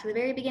 going back to the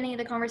very beginning of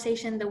the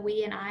conversation, the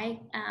we and I,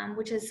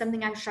 which is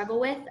something I struggle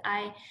with.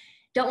 I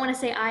don't want to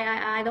say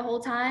I the whole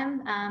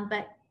time,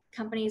 but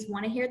companies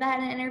want to hear that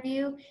in an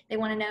interview. They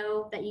want to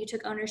know that you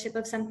took ownership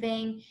of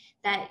something,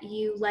 that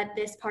you led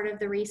this part of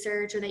the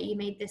research, or that you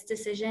made this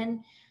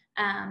decision.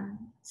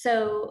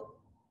 So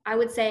I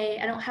would say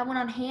I don't have one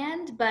on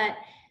hand, but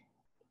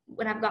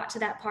when I've got to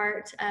that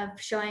part of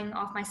showing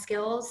off my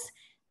skills,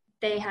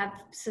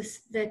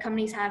 the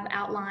companies have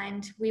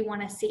outlined, we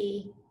want to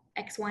see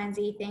X, Y, and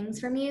Z things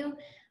from you.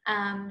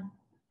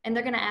 And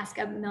they're going to ask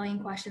a million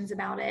questions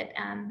about it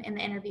in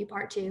the interview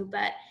part too.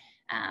 But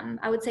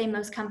I would say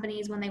most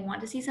companies, when they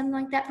want to see something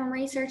like that from a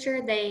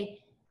researcher, they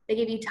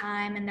give you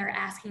time and they're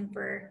asking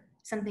for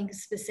something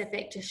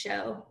specific to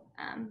show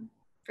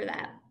for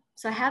that.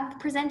 So I have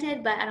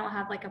presented, but I don't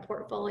have like a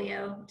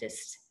portfolio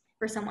just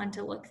for someone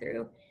to look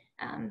through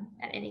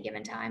at any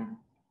given time.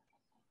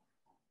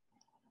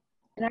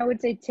 And I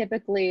would say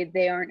typically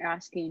they aren't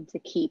asking to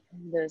keep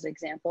those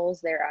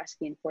examples. They're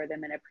asking for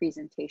them in a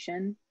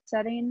presentation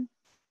setting,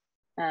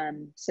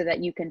 so that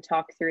you can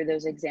talk through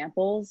those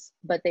examples,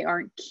 but they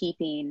aren't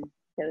keeping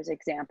those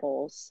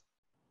examples.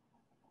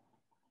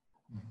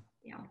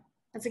 Yeah,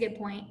 that's a good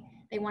point.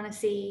 They want to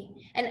see,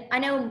 and I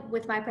know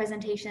with my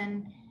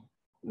presentation,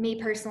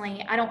 me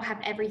personally, I don't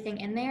have everything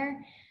in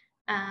there.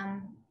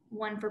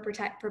 One, for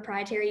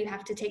proprietary, you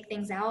have to take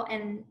things out.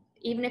 And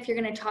even if you're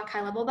going to talk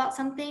high level about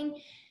something,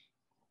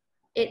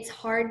 it's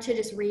hard to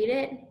just read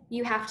it.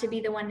 You have to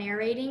be the one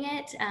narrating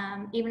it,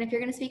 even if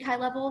you're going to speak high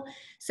level.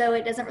 So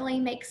it doesn't really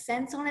make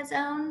sense on its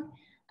own.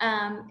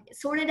 It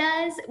sort of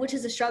does, which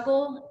is a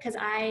struggle, because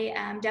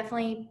I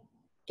definitely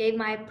gave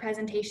my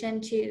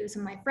presentation to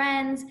some of my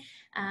friends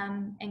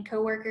and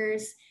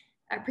coworkers,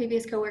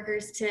 previous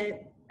coworkers, to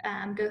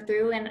go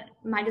through, and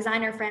my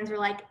designer friends were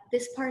like,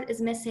 this part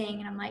is missing,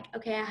 and I'm like,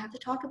 okay, I have to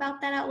talk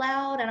about that out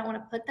loud. I don't want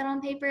to put that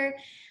on paper.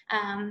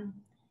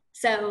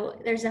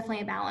 So there's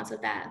definitely a balance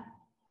with that.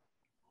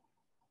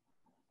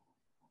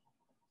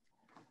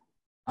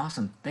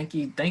 Awesome. Thank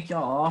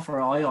y'all all for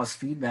all y'all's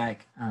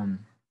feedback.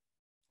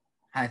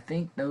 I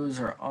think those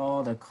are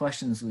all the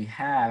questions we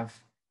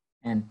have.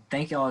 And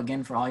thank y'all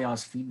again for all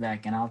y'all's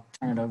feedback. And I'll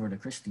turn it over to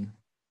Christy.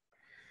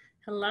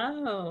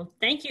 Hello.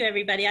 Thank you,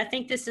 everybody. I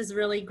think this is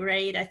really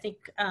great. I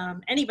think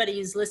anybody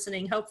who's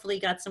listening hopefully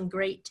got some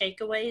great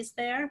takeaways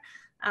there.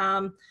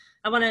 I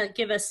want to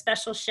give a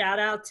special shout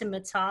out to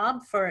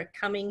Matab for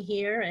coming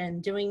here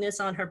and doing this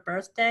on her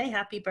birthday.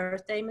 Happy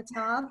birthday,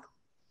 Matab.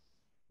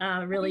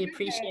 Really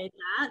appreciate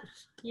that.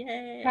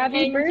 Yay.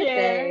 Happy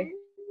birthday.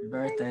 Happy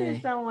birthday. Thank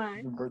you so much.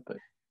 Happy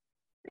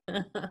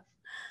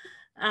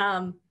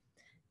birthday.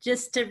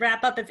 Just to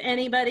wrap up, if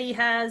anybody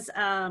has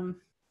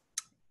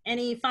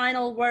any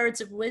final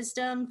words of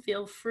wisdom,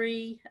 feel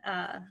free.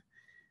 I'll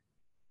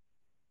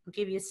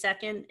give you a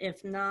second.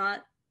 If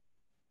not,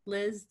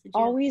 Liz, did you?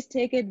 Always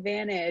take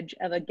advantage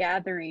of a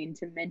gathering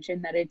to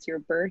mention that it's your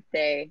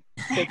birthday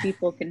so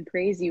people can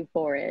praise you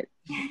for it.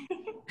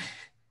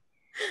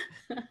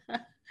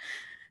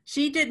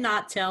 She did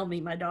not tell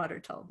me. My daughter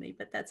told me,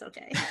 but that's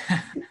okay.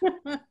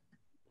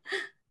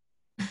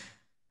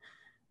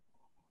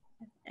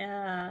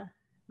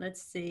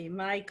 Let's see,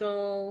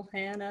 Michael,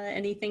 Hannah,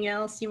 anything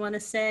else you want to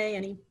say?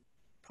 Any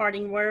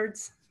parting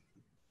words?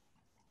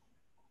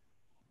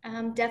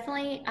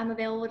 Definitely, I'm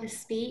available to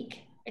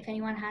speak if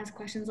anyone has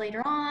questions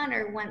later on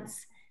or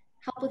wants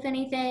help with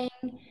anything.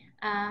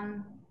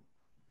 I'm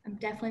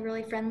definitely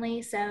really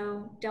friendly,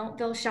 so don't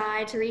feel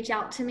shy to reach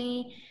out to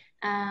me.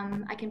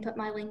 I can put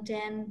my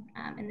LinkedIn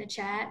in the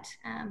chat,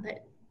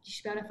 but you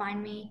should be able to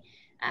find me.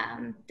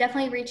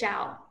 Definitely reach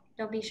out.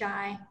 Don't be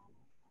shy.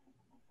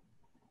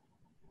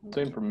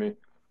 Same for me.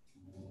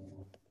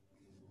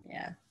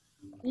 Yeah.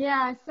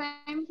 Yeah,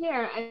 same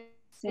here.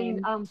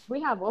 Same. We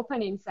have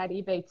openings at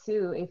eBay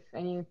too, if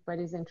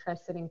anybody's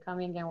interested in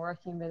coming and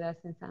working with us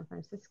in San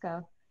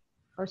Francisco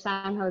or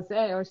San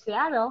Jose or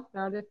Seattle.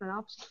 There are different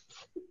options.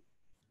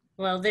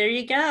 Well, there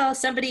you go.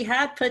 Somebody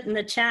had put in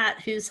the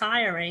chat who's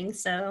hiring.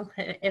 So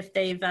if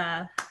they've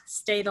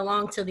stayed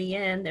along to the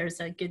end, there's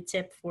a good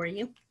tip for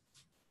you.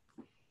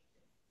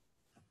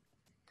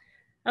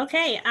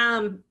 Okay,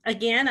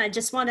 again, I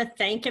just want to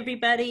thank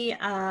everybody.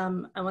 I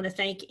want to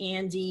thank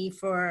Andy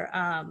for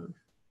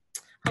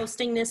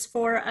hosting this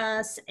for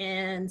us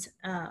and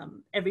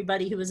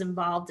everybody who was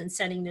involved in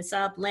setting this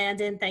up.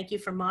 Landon, thank you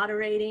for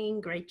moderating.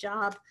 Great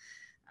job.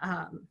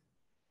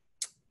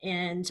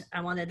 And I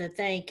wanted to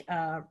thank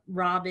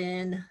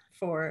Robin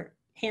for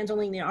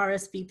handling the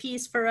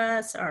RSVPs for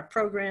us, our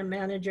program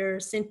manager,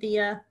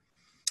 Cynthia.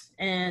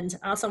 And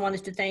I also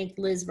wanted to thank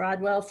Liz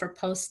Rodwell for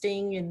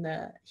posting in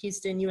the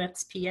Houston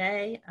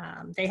UXPA.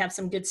 They have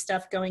some good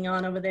stuff going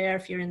on over there.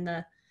 If you're in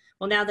the,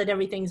 well, now that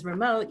everything's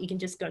remote, you can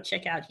just go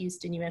check out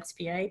Houston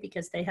UXPA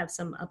because they have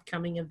some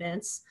upcoming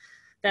events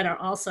that are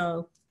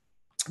also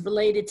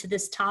related to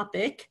this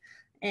topic.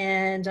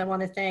 And I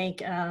want to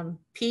thank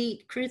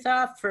Pete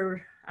Kruthoff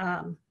for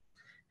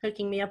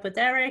hooking me up with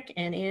Eric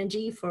and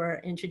Angie for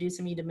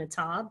introducing me to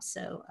Matab.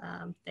 So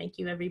thank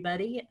you,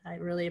 everybody. I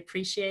really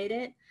appreciate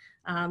it.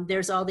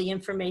 There's all the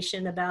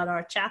information about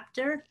our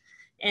chapter.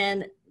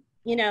 And,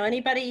 you know,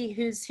 anybody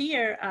who's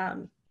here,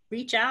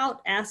 reach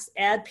out,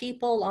 add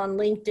people on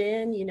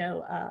LinkedIn. You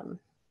know,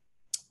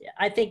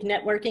 I think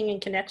networking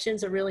and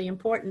connections are really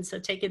important. So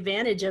take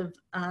advantage of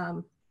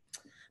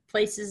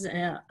places,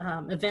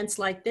 events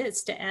like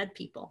this to add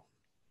people.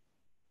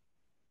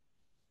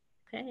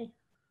 Okay.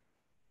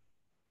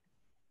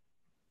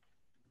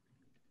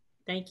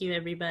 Thank you,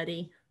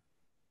 everybody.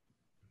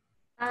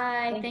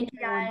 Bye. Thank you,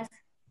 guys.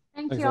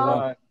 Thank Thanks you a all.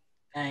 lot.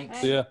 Thanks.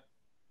 See ya.